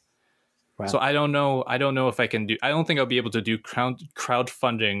 So, Wow. so I don't know. I don't know if I can do. I don't think I'll be able to do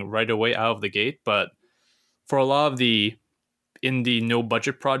crowdfunding right away out of the gate, but for a lot of the indie no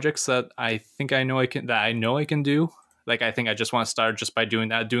budget projects that I know I can do. Like I think I just want to start just by doing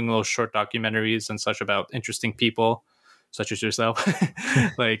that, doing little short documentaries and such about interesting people such as yourself.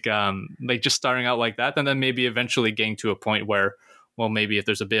 like just starting out like that, and then maybe eventually getting to a point where, well, maybe if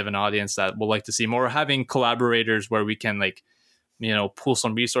there's a bit of an audience that will like to see more, having collaborators where we can like pool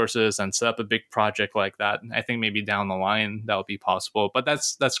some resources and set up a big project like that. I think maybe down the line that would be possible, but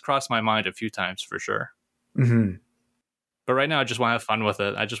that's crossed my mind a few times for sure. Mm-hmm. But right now, I just want to have fun with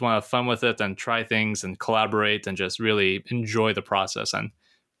it. I just want to have fun with it and try things and collaborate and just really enjoy the process and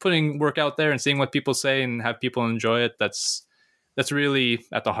putting work out there and seeing what people say and have people enjoy it. That's really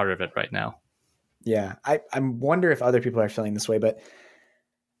at the heart of it right now. Yeah. I wonder if other people are feeling this way, but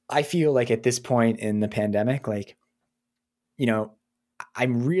I feel like at this point in the pandemic, like,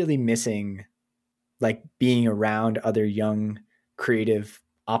 I'm really missing like being around other young, creative,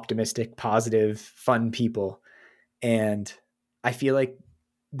 optimistic, positive, fun people. And I feel like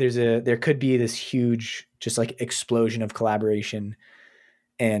there could be this huge just like explosion of collaboration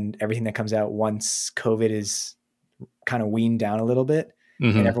and everything that comes out once COVID is kind of weaned down a little bit,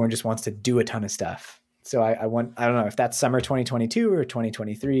 and everyone just wants to do a ton of stuff. So I don't know if that's summer 2022 or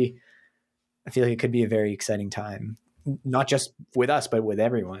 2023. I feel like it could be a very exciting time, not just with us, but with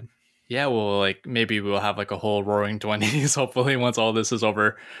everyone. Yeah, well, like maybe we'll have like a whole roaring 20s, hopefully, once all this is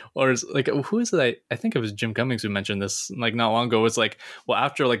over. Or is like, who is it? I think it was Jim Cummings who mentioned this like not long ago. It's like, well,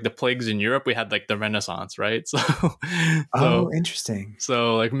 after like the plagues in Europe, we had like the Renaissance, right? So Interesting.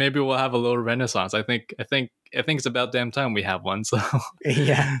 So like maybe we'll have a little Renaissance. I think it's about damn time we have one. So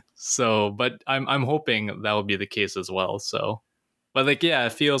yeah. So, but I'm hoping that will be the case as well. So, but like yeah,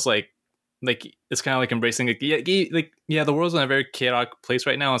 it feels like it's kind of like embracing like the world's in a very chaotic place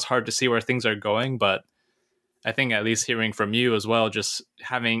right now. It's hard to see where things are going, but I think at least hearing from you as well, just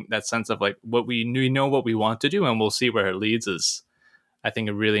having that sense of like what we know what we want to do and we'll see where it leads is, I think,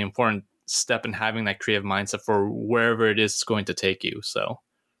 a really important step in having that creative mindset for wherever it is it's going to take you. So,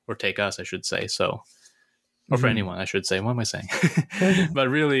 or take us, I should say. So, or for anyone, I should say. What am I saying? but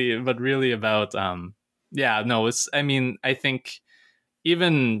really about I mean, I think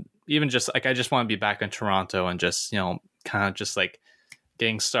even just like I just want to be back in Toronto and just kind of just like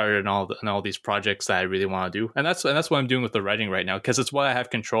getting started and all these projects that I really want to do, and that's what I'm doing with the writing right now, because it's what I have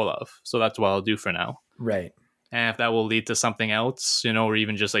control of. So that's what I'll do for now. Right. And if that will lead to something else, or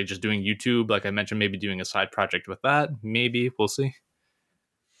even just doing YouTube, like I mentioned, maybe doing a side project with that, maybe we'll see.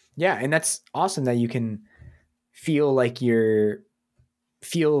 Yeah, and that's awesome that you can feel like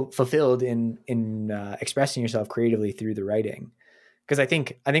feel fulfilled in expressing yourself creatively through the writing. Because I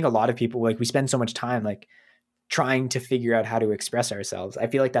think a lot of people, like, we spend so much time like trying to figure out how to express ourselves. I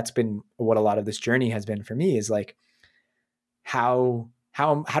feel like that's been what a lot of this journey has been for me, is like how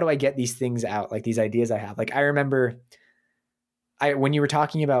do I get these things out, like these ideas I have. Like I remember when you were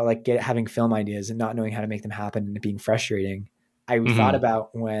talking about like having film ideas and not knowing how to make them happen and it being frustrating, I thought about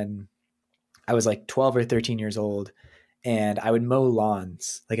when I was like 12 or 13 years old and I would mow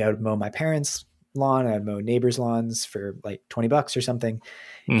lawns. Like I would mow my parents' lawn, I'd mow neighbors' lawns for like $20 or something.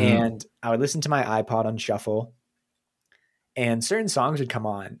 And I would listen to my iPod on shuffle and certain songs would come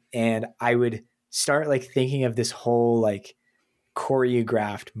on and I would start like thinking of this whole like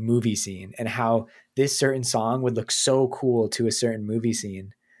choreographed movie scene and how this certain song would look so cool to a certain movie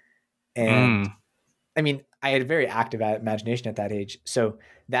scene. And I mean, I had a very active imagination at that age. So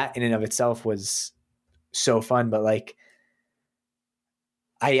that in and of itself was so fun. But like,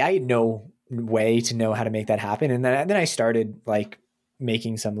 I had no way to know how to make that happen. And then I started like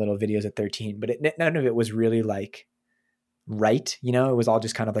making some little videos at 13, but none of it was really like right. You know, it was all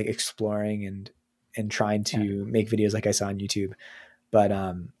just kind of like exploring and trying to make videos like I saw on YouTube. But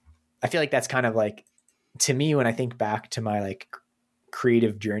I feel like that's kind of like, to me, when I think back to my like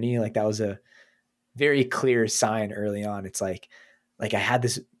creative journey, like that was a very clear sign early on. It's like I had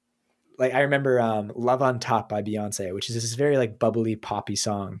this, like I remember Love on Top by Beyonce, which is this very like bubbly poppy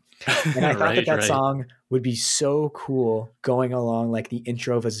song. And I thought that Right. song would be so cool going along like the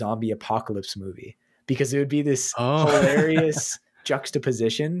intro of a zombie apocalypse movie, because it would be this Oh, hilarious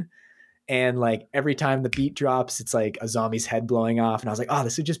juxtaposition. And like every time the beat drops, it's like a zombie's head blowing off. And I was like, oh,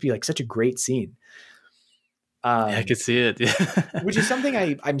 this would just be like such a great scene. yeah, I could see it. Which is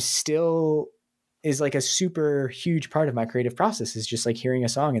something I'm still, is like a super huge part of my creative process, is just like hearing a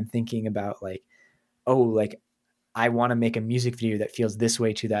song and thinking about like, oh, like I want to make a music video that feels this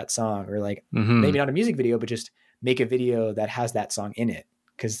way to that song, or like Hmm. maybe not a music video, but just make a video that has that song in it,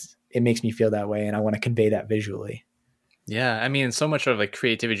 because it makes me feel that way and I want to convey that visually. Yeah, I mean, so much of like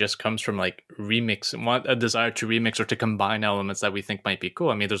creativity just comes from like remix, want a desire to remix or to combine elements that we think might be cool.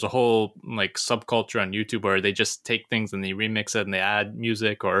 I mean, there's a whole like subculture on YouTube where they just take things and they remix it and they add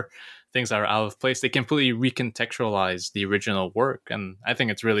music or things that are out of place. They completely recontextualize the original work, and I think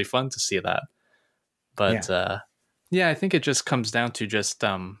it's really fun to see that. Yeah. But yeah, I think it just comes down to just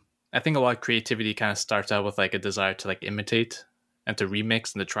I think a lot of creativity kind of starts out with like a desire to like imitate and to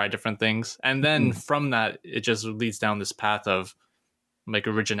remix and to try different things. And then Mhm. from that it just leads down this path of like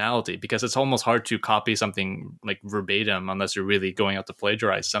originality, because it's almost hard to copy something like verbatim unless you're really going out to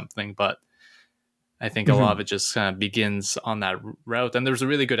plagiarize something. But I think a lot of Mhm. it just kind of begins on that route. And there's a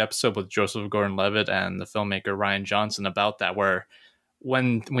really good episode with Joseph Gordon-Levitt and the filmmaker Ryan Johnson about that, where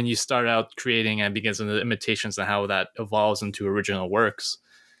when you start out creating and begins in the imitations and how that evolves into original works.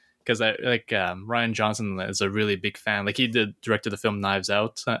 Because I like Ryan Johnson is a really big fan. Like he directed the film Knives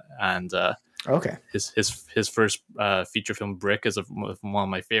Out, and Okay. his first feature film Brick is one of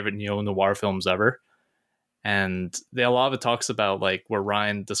my favorite neo noir films ever. And a lot of it talks about like where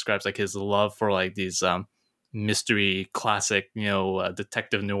Ryan describes like his love for like these mystery classic,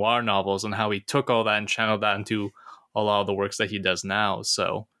 detective noir novels, and how he took all that and channeled that into a lot of the works that he does now.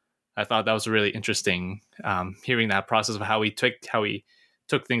 So I thought that was really interesting, hearing that process of how he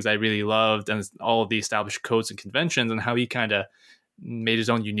took things I really loved and all of the established codes and conventions, and how he kind of made his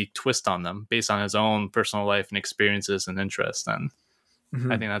own unique twist on them based on his own personal life and experiences and interests. And I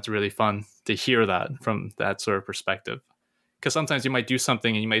Mhm. think that's really fun to hear that from that sort of perspective. Because sometimes you might do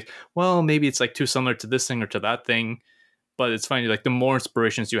something and you might, well, maybe it's like too similar to this thing or to that thing. But it's funny, like the more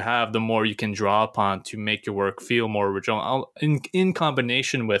inspirations you have, the more you can draw upon to make your work feel more original, in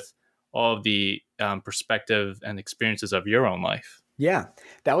combination with all of the perspective and experiences of your own life. Yeah.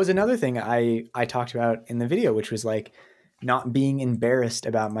 That was another thing I talked about in the video, which was like not being embarrassed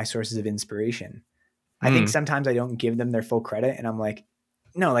about my sources of inspiration. I think Mm. sometimes I don't give them their full credit, and I'm like,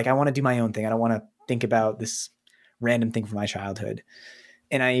 no, like I want to do my own thing. I don't want to think about this random thing from my childhood.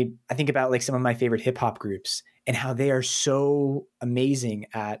 And I think about like some of my favorite hip hop groups and how they are so amazing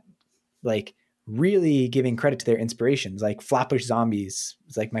at like really giving credit to their inspirations. Like Flatbush Zombies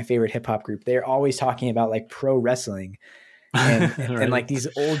is like my favorite hip hop group. They're always talking about like pro wrestling and Right. like these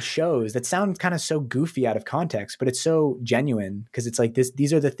old shows that sound kind of so goofy out of context, but it's so genuine, because it's like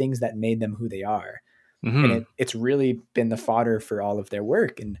these are the things that made them who they are. And Hmm. it's really been the fodder for all of their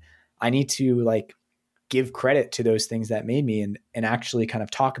work. And I need to like give credit to those things that made me, and actually kind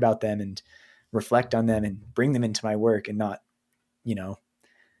of talk about them and reflect on them and bring them into my work, and not, you know,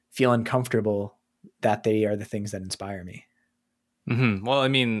 feel uncomfortable that they are the things that inspire me. Hmm. Well, I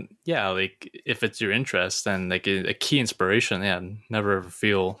mean, yeah, like if it's your interest and like a key inspiration, yeah, never ever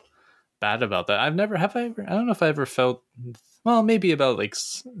feel bad about that. Have I ever, I don't know if I ever felt, well, maybe about like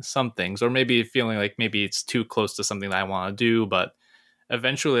some things, or maybe feeling like maybe it's too close to something that I want to do, but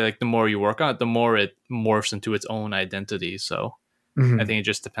eventually, like the more you work on it, the more it morphs into its own identity. So I Mm-hmm. think it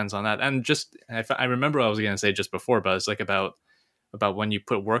just depends on that. And just, I remember what I was going to say just before, but it's like about when you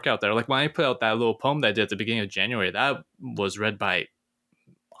put work out there. Like when I put out that little poem that I did at the beginning of January, that was read by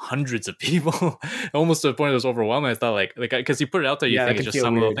hundreds of people, almost to the point it was overwhelming. I thought like because you put it out there, you Yeah, that think it's can just feel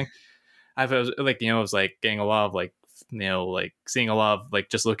some little weird. thing. I was like, I was like getting a lot of like, like seeing a lot of like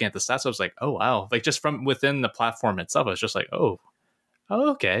just looking at the stats. I was like, oh wow, like just from within the platform itself, I was just like, oh,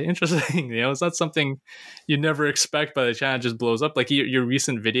 okay, interesting. It's not something you never expect, but the channel just blows up. Like your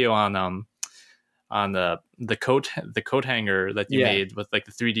recent video the coat hanger that you Yeah. made with like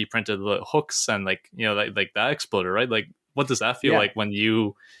the 3D printed hooks and like, you know, like that exploded, right? Like, what does that feel Yeah. like when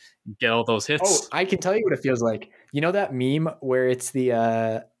you get all those hits? Oh, I can tell you what it feels like. You know that meme where it's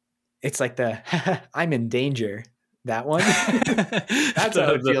it's like the I'm in danger. That one. That's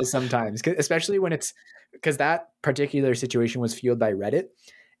how it feels sometimes, especially when it's because that particular situation was fueled by Reddit,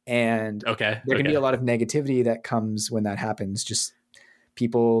 and Okay. there can be a lot of negativity that comes when that happens. Just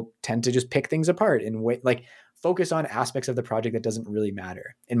people tend to just pick things apart and like focus on aspects of the project that doesn't really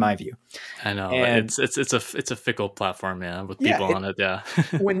matter, in my view. I know And it's a fickle platform, yeah, with yeah, people on it, yeah.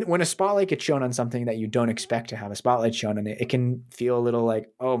 when a spotlight gets shown on something that you don't expect to have a spotlight shown on it, it can feel a little like,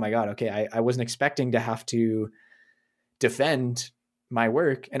 oh my God, okay, I wasn't expecting to have to defend my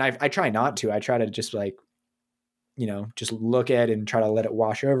work. And I try not to. I try to just like, you know, just look at it and try to let it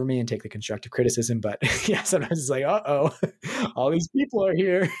wash over me and take the constructive criticism. But yeah, sometimes it's like, oh, all these people are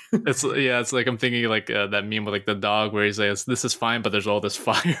here. It's like I'm thinking like that meme with like the dog where he says this is fine, but there's all this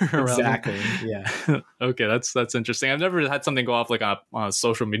fire around. Exactly. Yeah. Okay, that's interesting. I've never had something go off like on a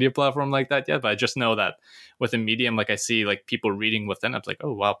social media platform like that yet, but I just know that within Medium, like I see like people reading within. I'm like,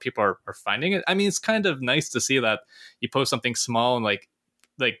 oh wow, people are finding it. I mean, it's kind of nice to see that you post something small and like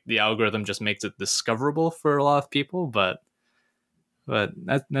the algorithm just makes it discoverable for a lot of people, but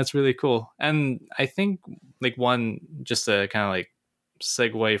that's really cool. And I think like one just to kind of like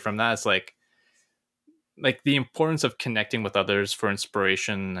segue from that is like the importance of connecting with others for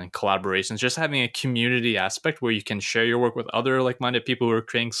inspiration and collaborations, just having a community aspect where you can share your work with other like-minded people who are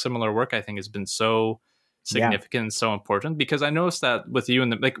creating similar work, I think has been so significant and so important. Because I noticed that with you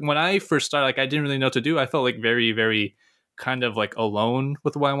and like when I first started, like I didn't really know what to do. I felt like very, very kind of like alone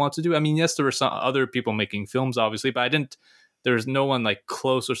with what I want to do. I mean, yes, there were some other people making films, obviously, but there was no one like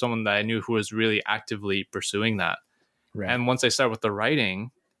close or someone that I knew who was really actively pursuing that. Right. And once I started with the writing,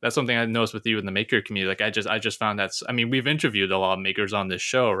 that's something I noticed with you in the maker community. Like I just found that, I mean, we've interviewed a lot of makers on this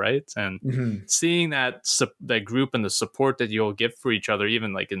show, right? And seeing that group and the support that you'll give for each other,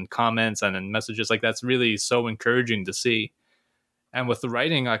 even like in comments and in messages, like that's really so encouraging to see. And with the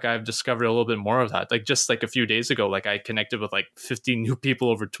writing, like I've discovered a little bit more of that. Like just like a few days ago, like I connected with like 50 new people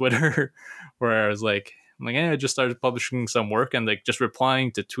over Twitter where I was like, I just started publishing some work and like just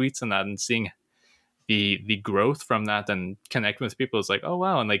replying to tweets and that and seeing the growth from that and connecting with people is like, oh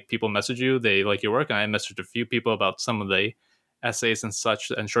wow. And like people message you, they like your work. And I messaged a few people about some of the essays and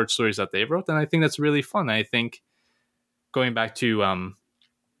such and short stories that they wrote. And I think that's really fun. I think going back to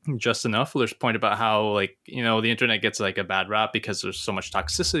Justin Uffler's point about how like, you know, the internet gets like a bad rap because there's so much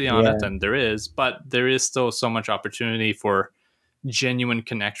toxicity on it, and there is, but there is still so much opportunity for genuine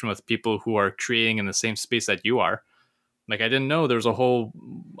connection with people who are creating in the same space that you are. Like I didn't know there was a whole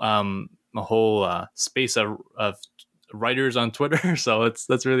space of writers on Twitter, so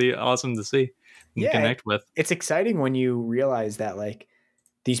that's really awesome to see and connect with. It's exciting when you realize that like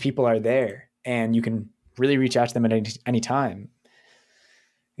these people are there and you can really reach out to them at any time.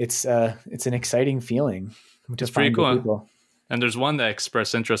 It's an exciting feeling. It's pretty cool. People. And there's one that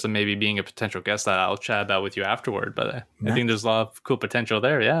expressed interest in maybe being a potential guest that I'll chat about with you afterward. But I think there's a lot of cool potential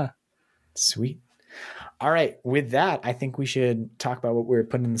there. Yeah. Sweet. All right. With that, I think we should talk about what we're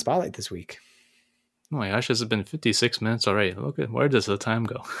putting in the spotlight this week. Oh my gosh, this has been 56 minutes already. Look at where does the time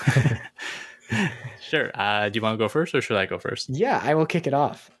go? Sure. Do you want to go first or should I go first? Yeah, I will kick it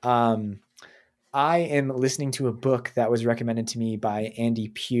off. I am listening to a book that was recommended to me by Andy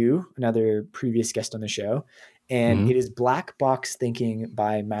Pugh, another previous guest on the show, and it is Black Box Thinking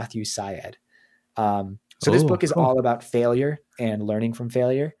by Matthew Syed. This book is all about failure and learning from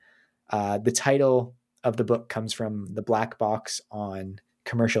failure. The title of the book comes from the black box on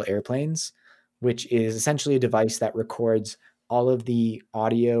commercial airplanes, which is essentially a device that records all of the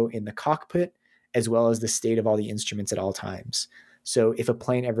audio in the cockpit as well as the state of all the instruments at all times. So if a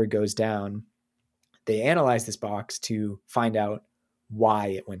plane ever goes down, they analyze this box to find out why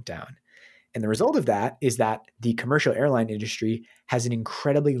it went down. And the result of that is that the commercial airline industry has an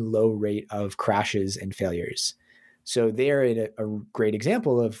incredibly low rate of crashes and failures. So they're a great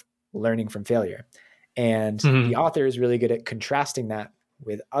example of learning from failure. And the author is really good at contrasting that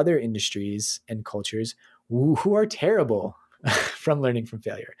with other industries and cultures who are terrible from learning from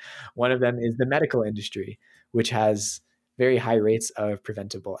failure. One of them is the medical industry, which has very high rates of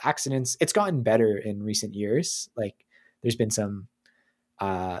preventable accidents. It's gotten better in recent years. Like there's been some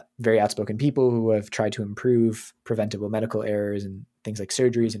very outspoken people who have tried to improve preventable medical errors and things like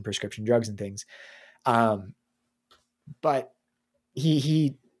surgeries and prescription drugs and things. But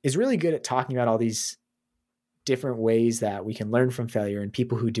he is really good at talking about all these different ways that we can learn from failure and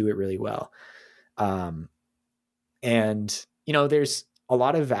people who do it really well. And, you know, there's a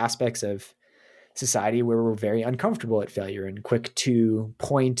lot of aspects of society where we're very uncomfortable at failure and quick to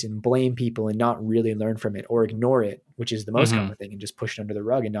point and blame people and not really learn from it or ignore it, which is the most Mm-hmm. common thing, and just push it under the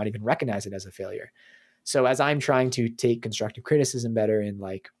rug and not even recognize it as a failure. So as I'm trying to take constructive criticism better and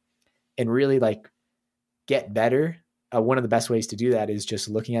really like get better, one of the best ways to do that is just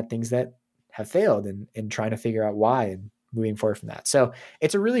looking at things that have failed and trying to figure out why and moving forward from that. So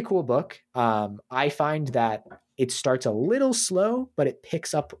it's a really cool book. I find that it starts a little slow, but it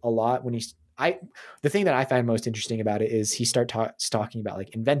picks up a lot when the thing that I find most interesting about it is he starts talking about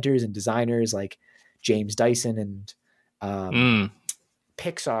like inventors and designers like James Dyson and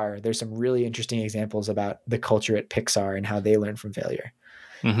Pixar. There's some really interesting examples about the culture at Pixar and how they learn from failure.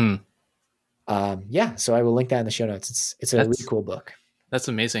 Mm-hmm. Yeah, so I will link that in the show notes. It's a really cool book. That's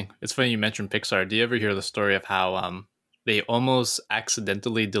amazing. It's funny you mentioned Pixar. Do you ever hear the story of how they almost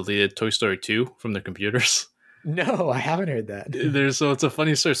accidentally deleted Toy Story 2 from their computers? No, I haven't heard that. So it's a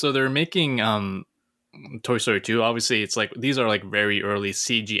funny story. So they're making Toy Story 2. Obviously, it's like these are like very early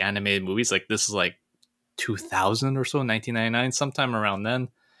CG animated movies. Like this is like 2000 or so, 1999, sometime around then.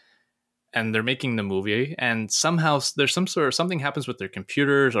 And they're making the movie, and somehow there's some sort of something happens with their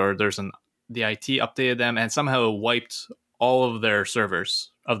computers, or the IT updated them, and somehow it wiped all of their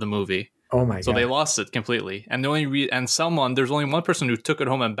servers of the movie. Oh my god! So they lost it completely. And there's only one person who took it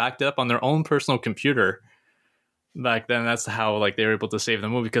home and backed it up on their own personal computer. Back then, that's how like they were able to save the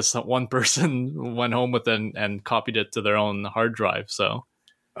movie, because one person went home with it and copied it to their own hard drive. So,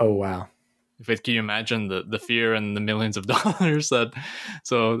 oh wow. Can you imagine the fear and the millions of dollars that?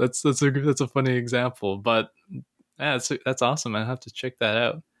 So that's a funny example, but yeah, that's awesome. I have to check that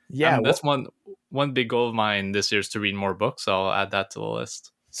out. Yeah, that's one big goal of mine this year is to read more books. So I'll add that to the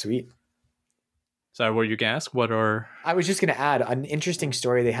list. Sweet. Sorry, what you can ask? I was just going to add an interesting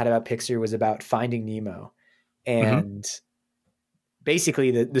story they had about Pixar was about Finding Nemo, and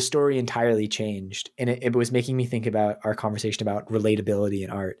basically the story entirely changed, and it was making me think about our conversation about relatability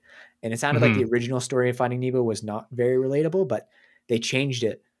in art. And it sounded like the original story of Finding Nemo was not very relatable, but they changed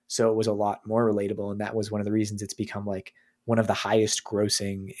it so it was a lot more relatable, and that was one of the reasons it's become like one of the highest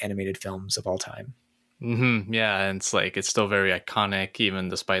grossing animated films of all time. Mm-hmm. Yeah, and it's still very iconic, even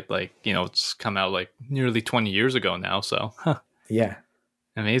despite it's come out like nearly 20 years ago now. So yeah,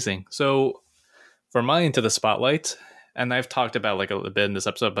 amazing. So for my Into the Spotlight, and I've talked about like a little bit in this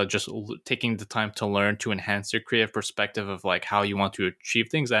episode, but just taking the time to learn to enhance your creative perspective of like how you want to achieve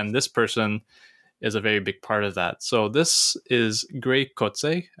things. And this person is a very big part of that. So this is Gray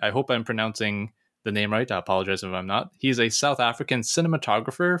Kotze. I hope I'm pronouncing the name right. I apologize if I'm not. He's a South African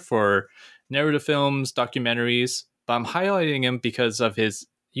cinematographer for narrative films, documentaries, but I'm highlighting him because of his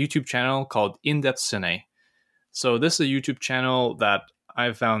YouTube channel called In Depth Cine. So this is a YouTube channel that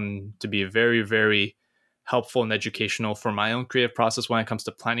I've found to be very, very helpful and educational for my own creative process when it comes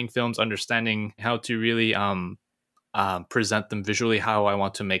to planning films, understanding how to really present them visually, how I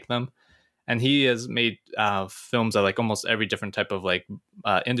want to make them. And he has made films at like almost every different type of like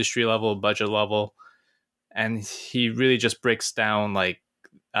industry level, budget level. And he really just breaks down like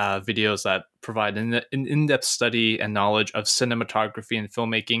videos that provide an in-depth study and knowledge of cinematography and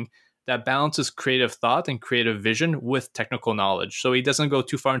filmmaking that balances creative thought and creative vision with technical knowledge. So he doesn't go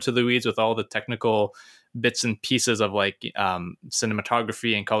too far into the weeds with all the technical bits and pieces of like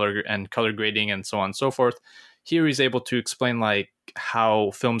cinematography and color grading and so on and so forth. Here he's able to explain like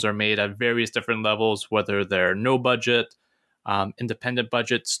how films are made at various different levels, whether they're no budget, independent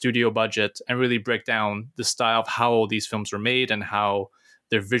budget, studio budget, and really break down the style of how these films were made and how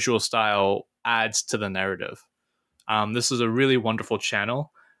their visual style adds to the narrative. This is a really wonderful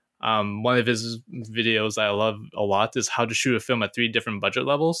channel. One of his videos I love a lot is how to shoot a film at 3 different budget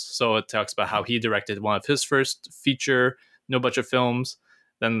levels. So it talks about how he directed one of his first feature, no budget films,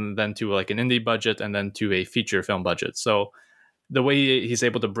 then to like an indie budget, and then to a feature film budget. So the way he's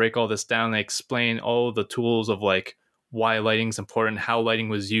able to break all this down and explain all the tools of like why lighting is important, how lighting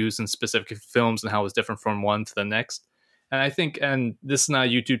was used in specific films, and how it's different from one to the next. And I think, and this is not a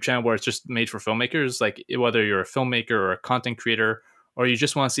YouTube channel where it's just made for filmmakers, like whether you're a filmmaker or a content creator, or you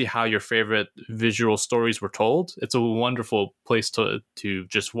just want to see how your favorite visual stories were told, it's a wonderful place to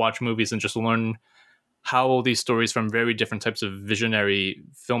just watch movies and just learn how these stories from very different types of visionary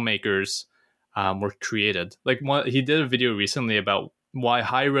filmmakers were created. Like he did a video recently about why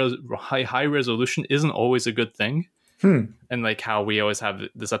high resolution isn't always a good thing. And like how we always have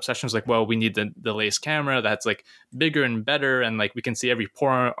this obsession is like, well, we need the latest camera that's like bigger and better, and like we can see every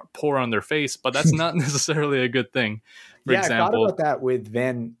pore on their face, but that's not necessarily a good thing. For example, I thought about that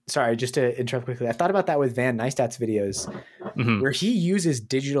with sorry, just to interrupt quickly. I thought about that with Van Neistat's videos, where he uses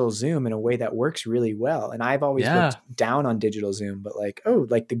digital zoom in a way that works really well. And I've always looked down on digital zoom, but like, oh,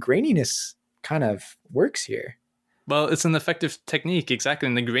 like the graininess kind of works here. Well, it's an effective technique, exactly.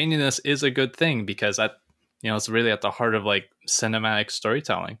 And the graininess is a good thing because that, it's really at the heart of like cinematic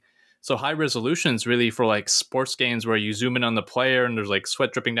storytelling. So high resolution is really for like sports games where you zoom in on the player and there's like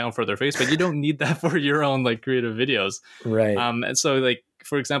sweat dripping down for their face, but you don't need that for your own like creative videos. Right. And so like,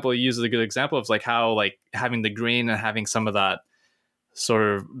 for example, you use a good example of like how like having the grain and having some of that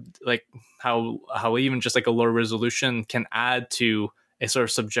sort of like how even just like a lower resolution can add to a sort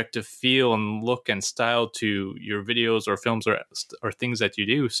of subjective feel and look and style to your videos or films or things that you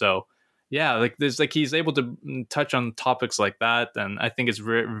do. So yeah, like there's like he's able to touch on topics like that, and I think it's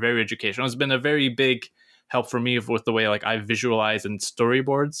very, very educational. It's been a very big help for me with the way like I visualize and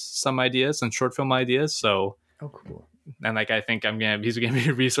storyboards some ideas and short film ideas. So cool. And like I think he's gonna be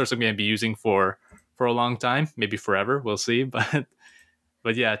a resource I'm gonna be using for a long time, maybe forever. We'll see,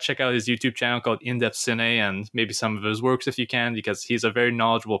 but yeah, check out his YouTube channel called In Depth Cine and maybe some of his works if you can, because he's a very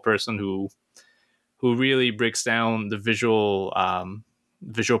knowledgeable person who really breaks down the visual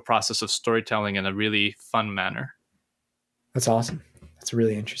process of storytelling in a really fun manner. That's awesome. That's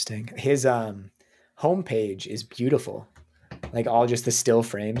really interesting. His homepage is beautiful. Like all just the still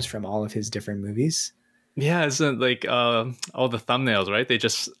frames from all of his different movies. Yeah, isn't like all the thumbnails, right? They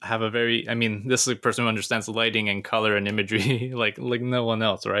just have a very, I mean, this is a person who understands lighting and color and imagery like no one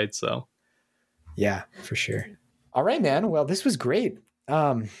else, right? So yeah, for sure. All right, man. Well, this was great.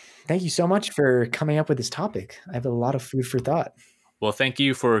 Thank you so much for coming up with this topic. I have a lot of food for thought. Well, thank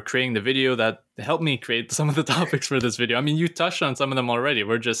you for creating the video that helped me create some of the topics for this video. I mean, you touched on some of them already.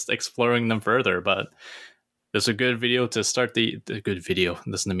 We're just exploring them further, but this is a good video to start the good video.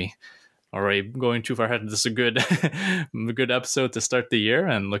 Listen to me. Already going too far ahead. This is a good episode to start the year,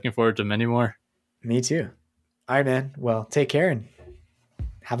 and looking forward to many more. Me too. All right, man. Well, take care and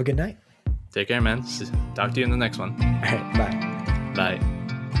have a good night. Take care, man. Talk to you in the next one. All right. Bye. Bye.